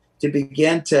permeate, to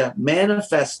begin to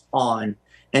manifest on,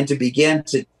 and to begin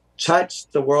to touch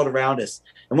the world around us.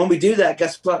 And when we do that,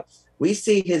 guess what? We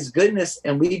see his goodness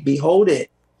and we behold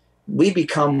it. We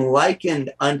become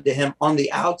likened unto him on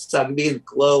the outside. We begin to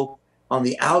glow on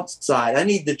the outside. I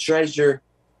need the treasure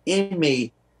in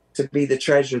me to be the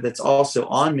treasure that's also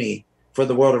on me for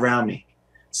the world around me.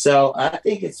 So I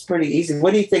think it's pretty easy.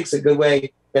 What do you think is a good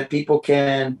way that people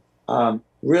can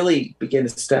really begin to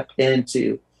step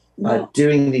into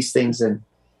doing these things and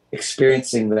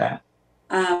experiencing that?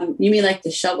 You mean like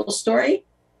the shovel story?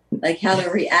 Like how to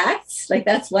react? Like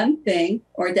that's one thing,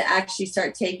 or to actually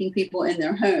start taking people in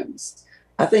their homes?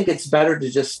 I think it's better to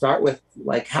just start with,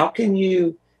 like, how can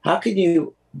you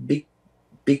be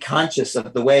conscious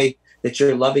of the way that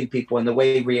you're loving people and the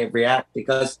way we react,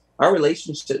 because our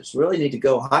relationships really need to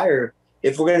go higher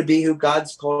if we're going to be who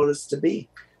God's called us to be.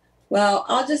 Well,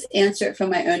 I'll just answer it from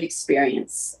my own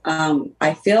experience.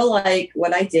 I feel like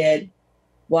what I did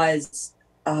was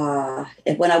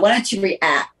when I wanted to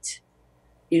react,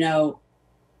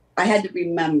 I had to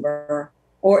remember,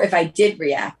 or if I did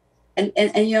react, and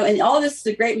all this is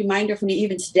a great reminder for me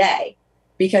even today,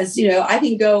 because, I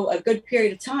can go a good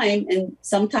period of time and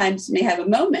sometimes may have a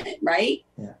moment, right?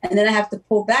 Yeah. And then I have to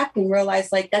pull back and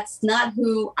realize, like, that's not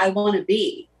who I want to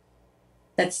be.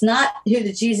 That's not who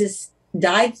the Jesus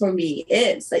died for me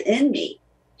is, like, in me.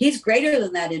 He's greater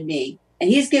than that in me.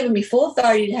 And he's given me full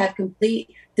authority to have complete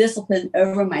discipline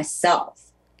over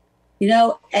myself. And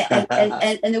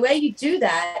the way you do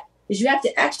that is you have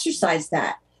to exercise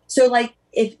that. So, like,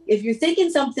 if you're thinking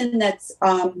something that's,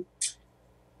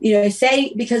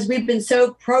 say, because we've been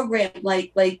so programmed,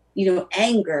 like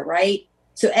anger, right?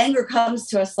 So anger comes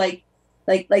to us like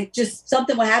just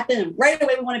something will happen and right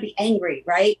away we want to be angry,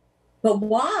 right? But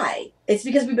why? It's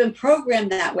because we've been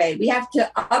programmed that way. We have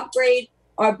to upgrade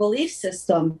our belief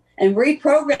system and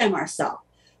reprogram ourselves.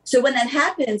 So when that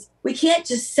happens, we can't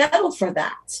just settle for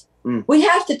that. We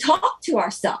have to talk to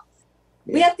ourselves.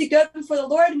 Yeah. We have to go before the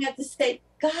Lord and we have to say,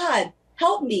 God,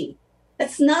 help me.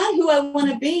 That's not who I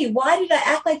want to be. Why did I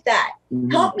act like that?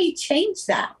 Mm-hmm. Help me change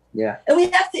that. Yeah. And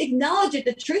we have to acknowledge it.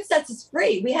 The truth sets us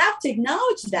free. We have to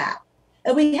acknowledge that.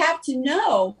 And we have to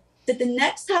know that the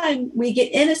next time we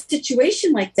get in a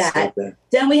situation like that,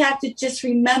 then we have to just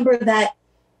remember that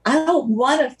I don't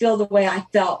want to feel the way I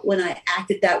felt when I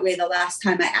acted that way the last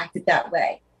time I acted that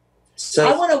way. So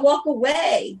I want to walk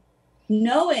away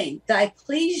knowing that I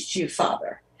pleased you,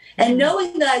 Father, and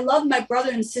knowing that I love my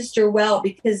brother and sister well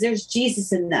because there's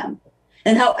Jesus in them.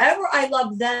 And however I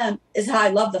love them is how I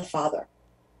love the Father.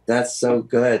 That's so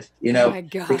good. Oh my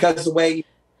God. Because the way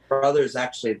brother is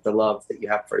actually the love that you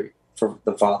have for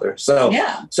the Father. So,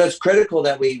 so it's critical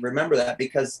that we remember that,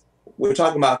 because we're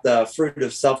talking about the fruit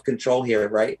of self-control here,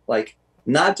 right? Like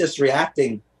not just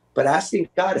reacting, but asking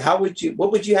God,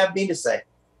 what would you have me to say?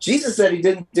 Jesus said he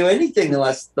didn't do anything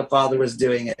unless the Father was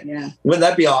doing it. Yeah. Wouldn't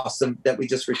that be awesome that we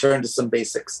just return to some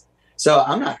basics? So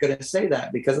I'm not going to say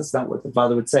that, because it's not what the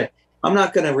Father would say. I'm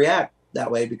not going to react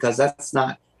that way, because that's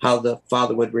not how the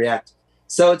Father would react.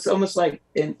 So it's almost like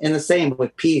in the same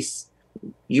with peace.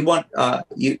 You want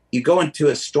you go into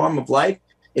a storm of life.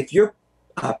 If you're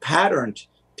patterned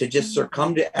to just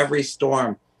succumb to every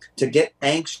storm, to get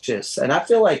anxious, and I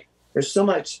feel like there's so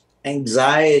much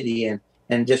anxiety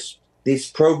and just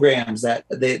these programs that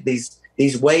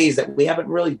these ways that we haven't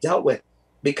really dealt with,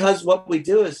 because what we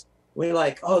do is we're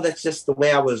like, oh, that's just the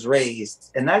way I was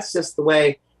raised, and that's just the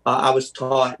way I was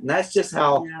taught, and that's just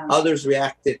how others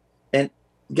reacted. And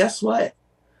guess what?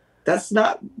 That's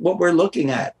not what we're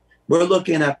looking at. We're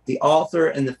looking at the author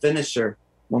and the finisher.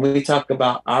 When we talk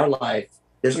about our life,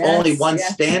 there's only one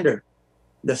standard.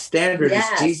 The standard is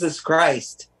Jesus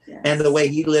Christ and the way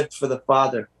he lived for the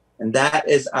Father. And that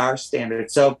is our standard.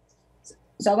 So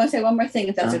I want to say one more thing,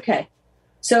 if that's okay.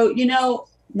 So,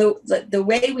 the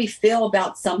way we feel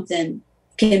about something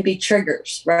can be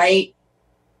triggers, right?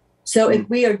 So if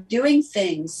we are doing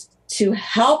things to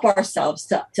help ourselves,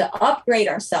 to upgrade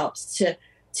ourselves,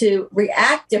 to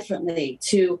react differently,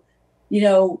 to,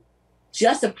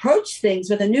 just approach things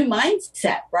with a new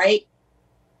mindset, right?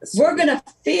 We're going to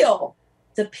feel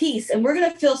the peace, and we're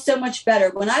going to feel so much better.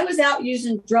 When I was out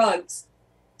using drugs,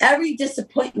 every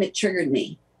disappointment triggered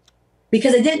me,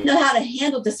 because I didn't know how to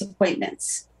handle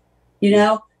disappointments,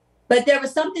 but there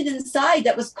was something inside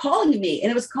that was calling me,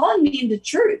 and it was calling me into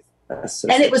truth.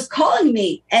 And it was calling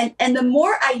me. And the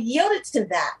more I yielded to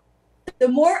that, the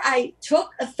more I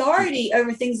took authority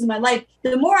over things in my life,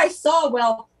 the more I saw,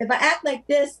 well, if I act like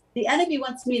this, the enemy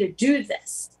wants me to do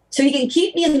this, so he can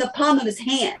keep me in the palm of his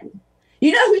hand.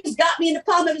 You know who's got me in the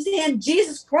palm of his hand?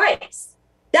 Jesus Christ.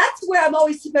 That's where I'm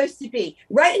always supposed to be,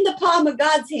 right in the palm of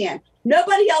God's hand,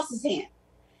 nobody else's hand.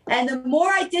 And the more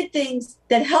I did things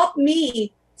that helped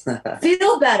me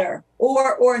feel better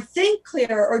or think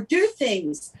clearer or do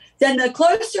things, then the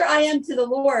closer I am to the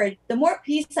Lord, the more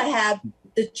peace I have.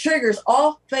 The triggers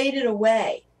all faded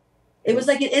away. It was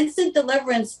like an instant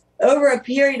deliverance over a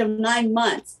period of 9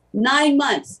 months. 9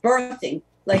 months birthing.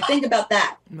 Like, think about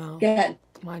that. No. Go ahead.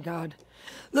 My God.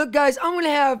 Look, guys, I'm going to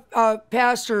have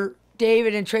Pastor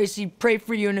David and Tracy pray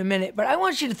for you in a minute, but I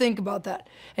want you to think about that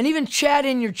and even chat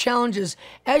in your challenges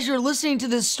as you're listening to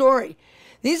this story.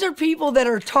 These are people that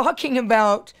are talking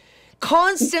about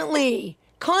constantly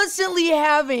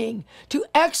having to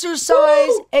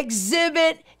exercise,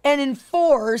 exhibit, and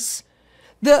enforce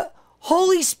the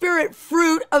Holy Spirit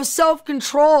fruit of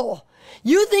self-control.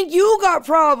 You think you got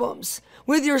problems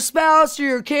with your spouse or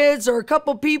your kids or a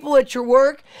couple people at your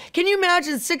work? Can you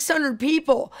imagine 600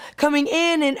 people coming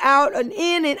in and out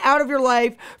of your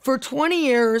life for 20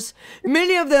 years?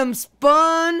 Many of them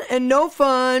spun and no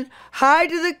fun, high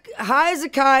as a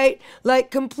kite,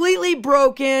 like completely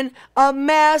broken, a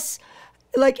mess,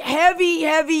 like heavy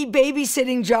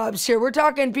babysitting jobs here. We're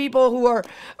talking people who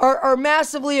are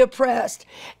massively oppressed.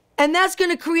 And that's going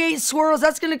to create swirls.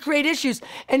 That's going to create issues.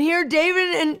 And here,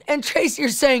 David and Tracy are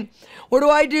saying, what do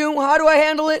I do? How do I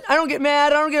handle it? I don't get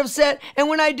mad. I don't get upset. And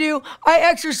when I do, I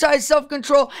exercise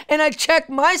self-control and I check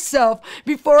myself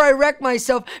before I wreck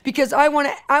myself, because I want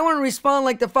to respond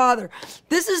like the Father.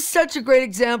 This is such a great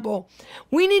example.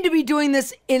 We need to be doing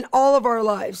this in all of our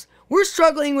lives. We're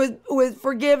struggling with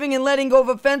forgiving and letting go of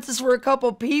offenses for a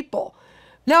couple people.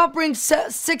 Now bring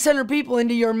 600 people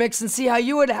into your mix and see how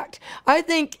you would act. I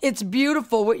think it's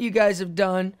beautiful what you guys have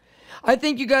done. I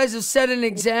think you guys have set an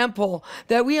example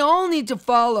that we all need to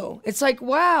follow. It's like,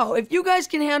 wow, if you guys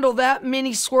can handle that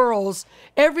many swirls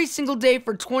every single day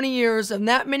for 20 years and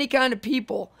that many kind of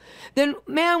people, then,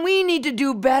 man, we need to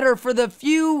do better for the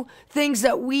few things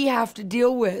that we have to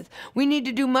deal with. We need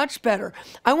to do much better.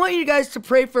 I want you guys to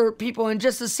pray for people in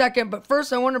just a second, but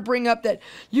first I want to bring up that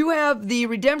you have the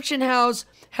Redemption House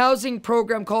housing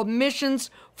program called Missions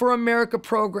for America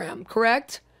program,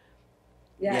 correct?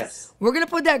 Yes. We're going to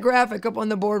put that graphic up on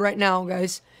the board right now,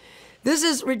 guys. This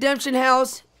is Redemption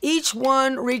House. Each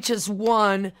one reaches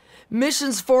one.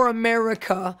 Missions for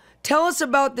America. Tell us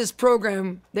about this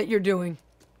program that you're doing.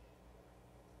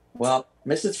 Well,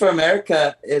 Missions for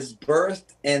America is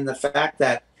birthed in the fact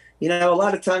that, a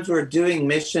lot of times we're doing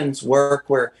missions work,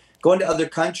 we're going to other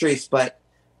countries, but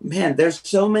man, there's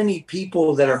so many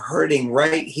people that are hurting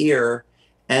right here.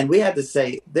 And we had to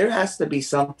say, there has to be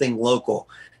something local.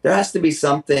 There has to be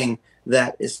something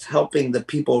that is helping the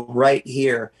people right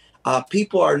here.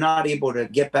 People are not able to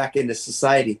get back into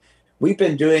society. We've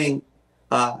been doing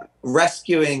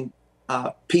rescuing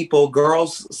people,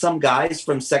 girls, some guys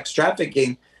from sex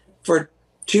trafficking for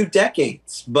 2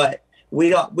 decades, but we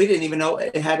didn't even know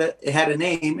it had a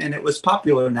name, and it was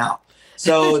popular now.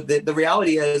 So the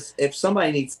reality is, if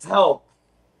somebody needs help,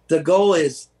 the goal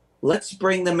is, let's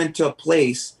bring them into a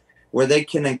place where they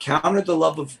can encounter the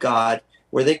love of God,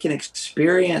 where they can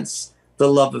experience the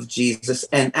love of Jesus,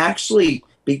 and actually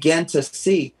begin to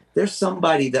see there's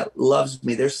somebody that loves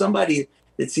me. There's somebody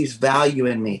that sees value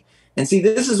in me. And see,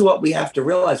 this is what we have to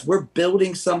realize. We're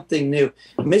building something new.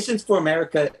 Missions for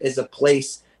America is a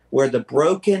place where the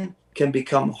broken can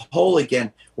become whole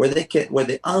again, where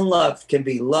the unloved can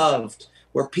be loved,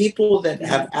 where people that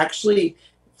have actually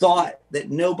thought that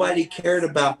nobody cared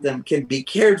about them can be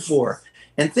cared for.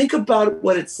 And think about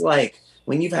what it's like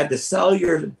when you've had to sell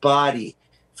your body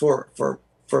for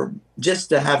just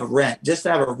to have a rent, just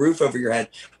to have a roof over your head,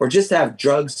 or just to have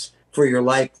drugs for your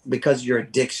life because of your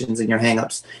addictions and your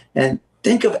hangups. And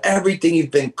think of everything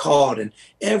you've been called and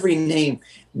every name.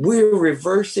 We're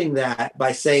reversing that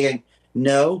by saying,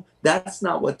 no, that's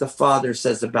not what the Father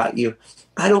says about you.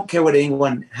 I don't care what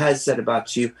anyone has said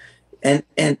about you. And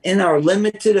in our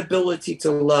limited ability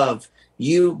to love,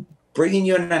 you bringing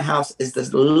you in a house is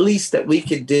the least that we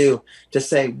could do to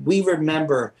say, we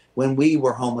remember when we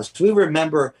were homeless. We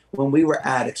remember when we were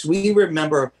addicts. We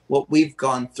remember what we've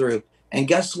gone through. And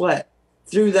guess what?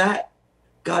 Through that,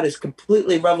 God has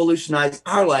completely revolutionized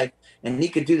our life, and he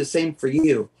could do the same for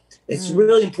you. It's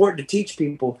really important to teach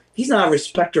people he's not a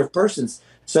respecter of persons.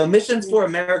 So Missions for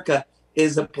America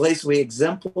is a place we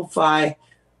exemplify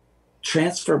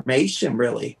transformation,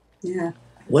 really. Yeah.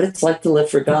 What it's like to live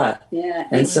for God. Yeah.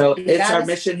 And so it's our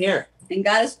mission here. And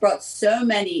God has brought so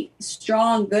many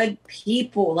strong, good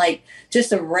people, like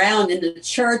just around in the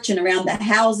church and around the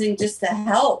housing, just to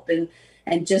help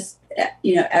and just,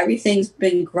 everything's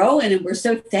been growing, and we're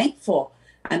so thankful.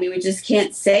 I mean, we just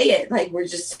can't say it. Like, we're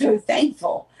just so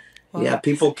thankful. Wow. Yeah.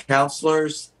 People,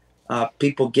 counselors,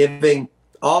 people giving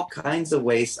all kinds of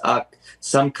ways,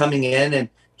 some coming in and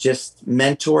just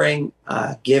mentoring,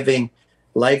 giving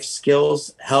life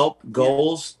skills, help,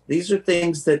 goals. These are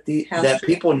things that that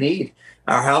people need.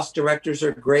 Our house directors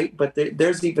are great, but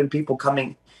there's even people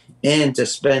coming in to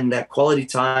spend that quality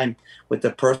time with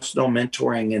the personal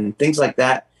mentoring and things like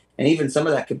that. And even some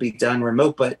of that could be done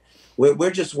remote, but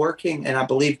we're just working. And I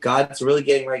believe God's really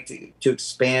getting ready to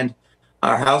expand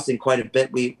our housing quite a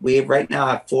bit. We right now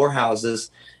have 4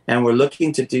 houses, and we're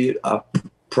looking to do a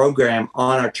program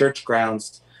on our church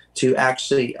grounds to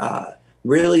actually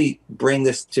really bring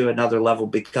this to another level,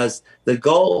 because the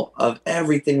goal of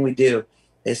everything we do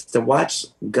is to watch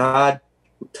God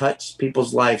touch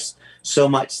people's lives so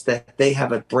much that they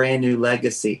have a brand new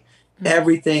legacy.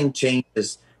 Everything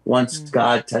changes once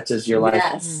God touches your life.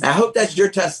 Yes. I hope that's your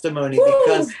testimony,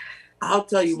 because I'll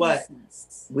tell you what,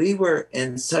 we were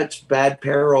in such bad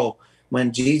peril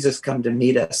when Jesus come to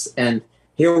meet us. And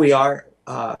here we are,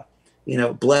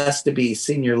 blessed to be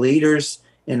senior leaders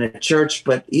in a church,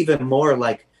 but even more,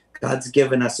 like, God's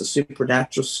given us a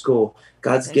supernatural school.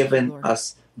 God's given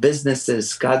us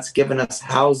businesses. God's given us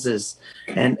houses.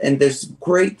 And there's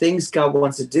great things God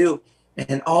wants to do.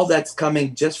 And all that's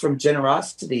coming just from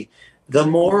generosity. The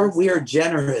more we are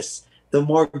generous, the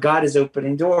more God is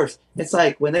opening doors. It's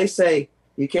like when they say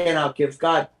you can't outgive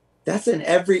God, that's in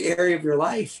every area of your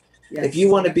life. Yes. If you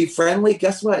want to be friendly,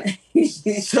 guess what?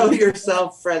 Show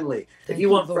yourself friendly. If you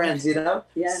want friends,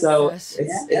 Yes. So yes.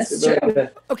 it's really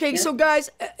good. Okay, so guys,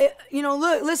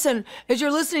 listen, as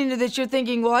you're listening to this, you're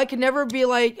thinking, well, I could never be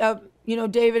like,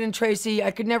 David and Tracy.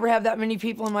 I could never have that many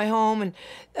people in my home,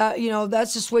 and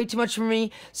that's just way too much for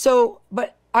me. So,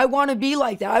 but I want to be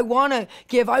like that. I want to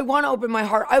give. I want to open my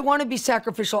heart. I want to be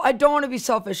sacrificial. I don't want to be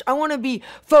selfish. I want to be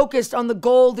focused on the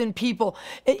gold in people.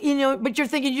 But you're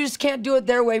thinking you just can't do it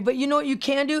their way. But you know what you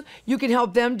can do? You can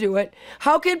help them do it.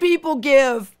 How can people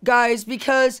give, guys?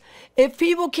 Because if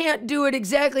people can't do it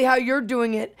exactly how you're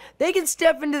doing it, they can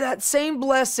step into that same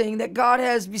blessing that God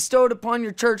has bestowed upon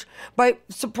your church by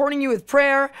supporting you with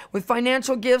prayer, with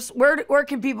financial gifts. Where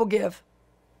can people give?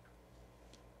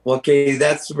 Well, Katie,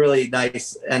 that's really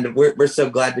nice. And we're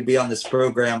so glad to be on this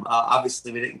program.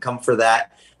 Obviously, we didn't come for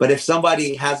that. But if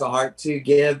somebody has a heart to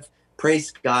give,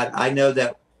 praise God. I know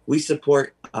that we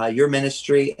support your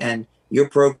ministry and your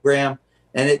program,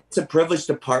 and it's a privilege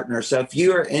to partner. So if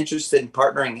you are interested in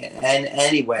partnering in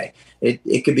any way,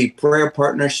 it could be prayer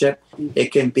partnership,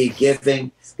 it can be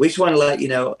giving. We just want to let you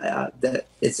know that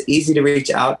it's easy to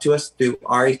reach out to us through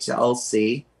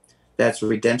RHLC. That's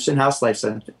Redemption House Life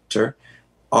Center.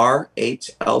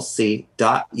 rhlc.us/give.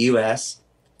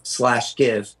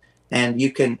 And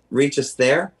you can reach us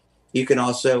there. You can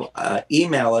also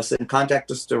email us and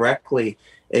contact us directly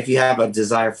if you have a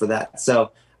desire for that.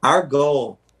 So our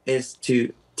goal is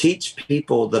to teach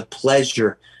people the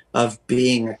pleasure of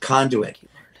being a conduit.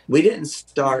 We didn't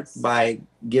start by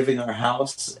giving our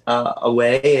house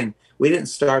away, and we didn't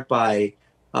start by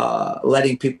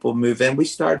letting people move in. We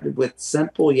started with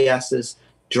simple yeses,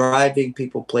 driving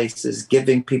people places,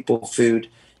 giving people food,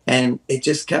 and it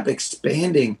just kept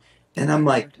expanding. And I'm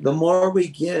like, the more we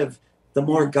give, the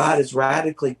more God is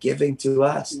radically giving to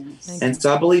us. And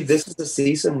so I believe this is a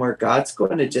season where God's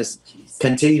going to just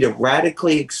continue to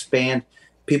radically expand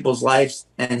people's lives,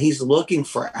 and he's looking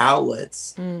for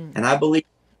outlets. And I believe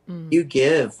you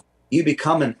give, you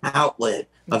become an outlet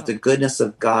of the goodness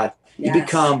of God. You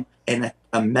become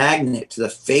a magnet to the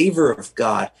favor of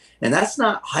God. And that's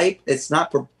not hype. It's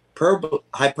not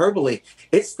hyperbole.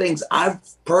 It's things I've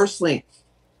personally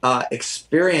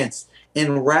experienced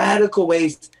in radical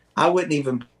ways I wouldn't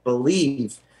even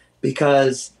believe,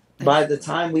 because by the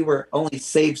time we were only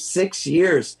saved 6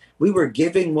 years, we were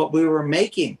giving what we were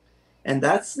making. And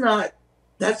that's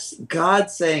God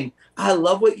saying, I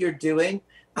love what you're doing.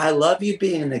 I love you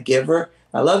being a giver.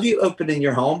 I love you opening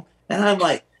your home. And I'm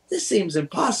like, this seems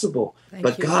impossible.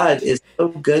 But God is so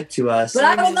good to us. But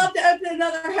I would love to open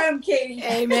another home, Katie.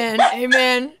 Amen.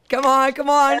 Amen. Come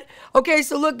on. Okay,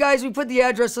 so look, guys, we put the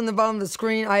address on the bottom of the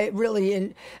screen. I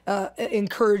really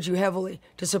encourage you heavily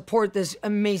to support this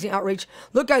amazing outreach.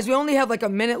 Look, guys, we only have like a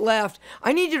minute left.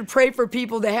 I need you to pray for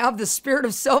people to have the spirit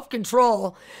of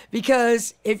self-control,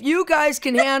 because if you guys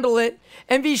can handle it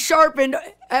and be sharpened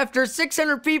after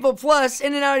 600 people plus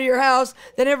in and out of your house,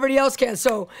 then everybody else can.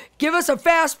 So give us a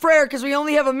fast prayer, because we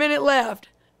only have a minute left.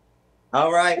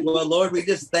 All right. Well, Lord, we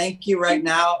just thank you right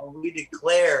now. We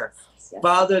declare,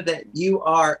 Father, that you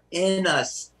are in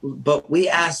us, but we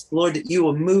ask, Lord, that you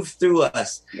will move through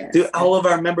us, through all of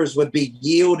our members would be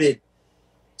yielded.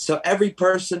 So every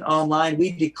person online, we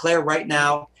declare right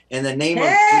now in the name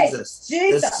of Jesus,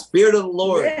 the Spirit of the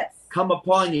Lord come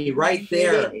upon you right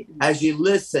there as you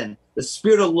listen. The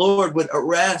Spirit of the Lord would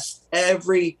arrest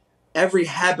every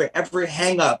habit, every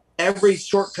hang up, every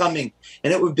shortcoming,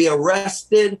 and it would be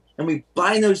arrested, and we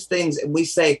bind those things, and we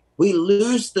say, we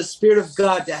lose the Spirit of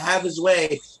God to have his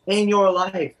way in your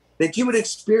life, that you would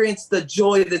experience the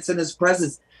joy that's in his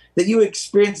presence, that you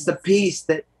experience the peace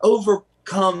that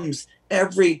overcomes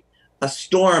every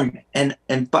storm and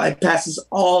bypasses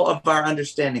all of our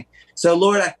understanding. So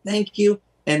Lord, I thank you.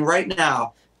 And right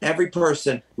now, every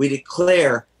person, we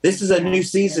declare this is a new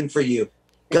season for you.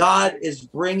 God is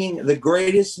bringing the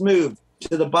greatest move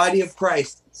to the body of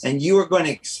Christ, and you are going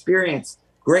to experience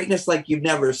greatness like you've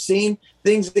never seen.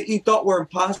 Things that you thought were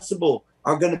impossible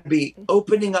are going to be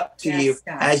opening up to you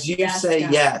as you say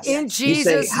yes. In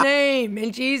Jesus' name.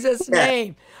 In Jesus'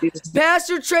 name.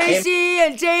 Pastor Tracy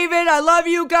and David, I love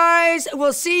you guys.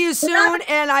 We'll see you soon,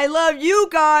 and I love you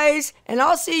guys, and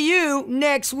I'll see you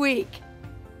next week.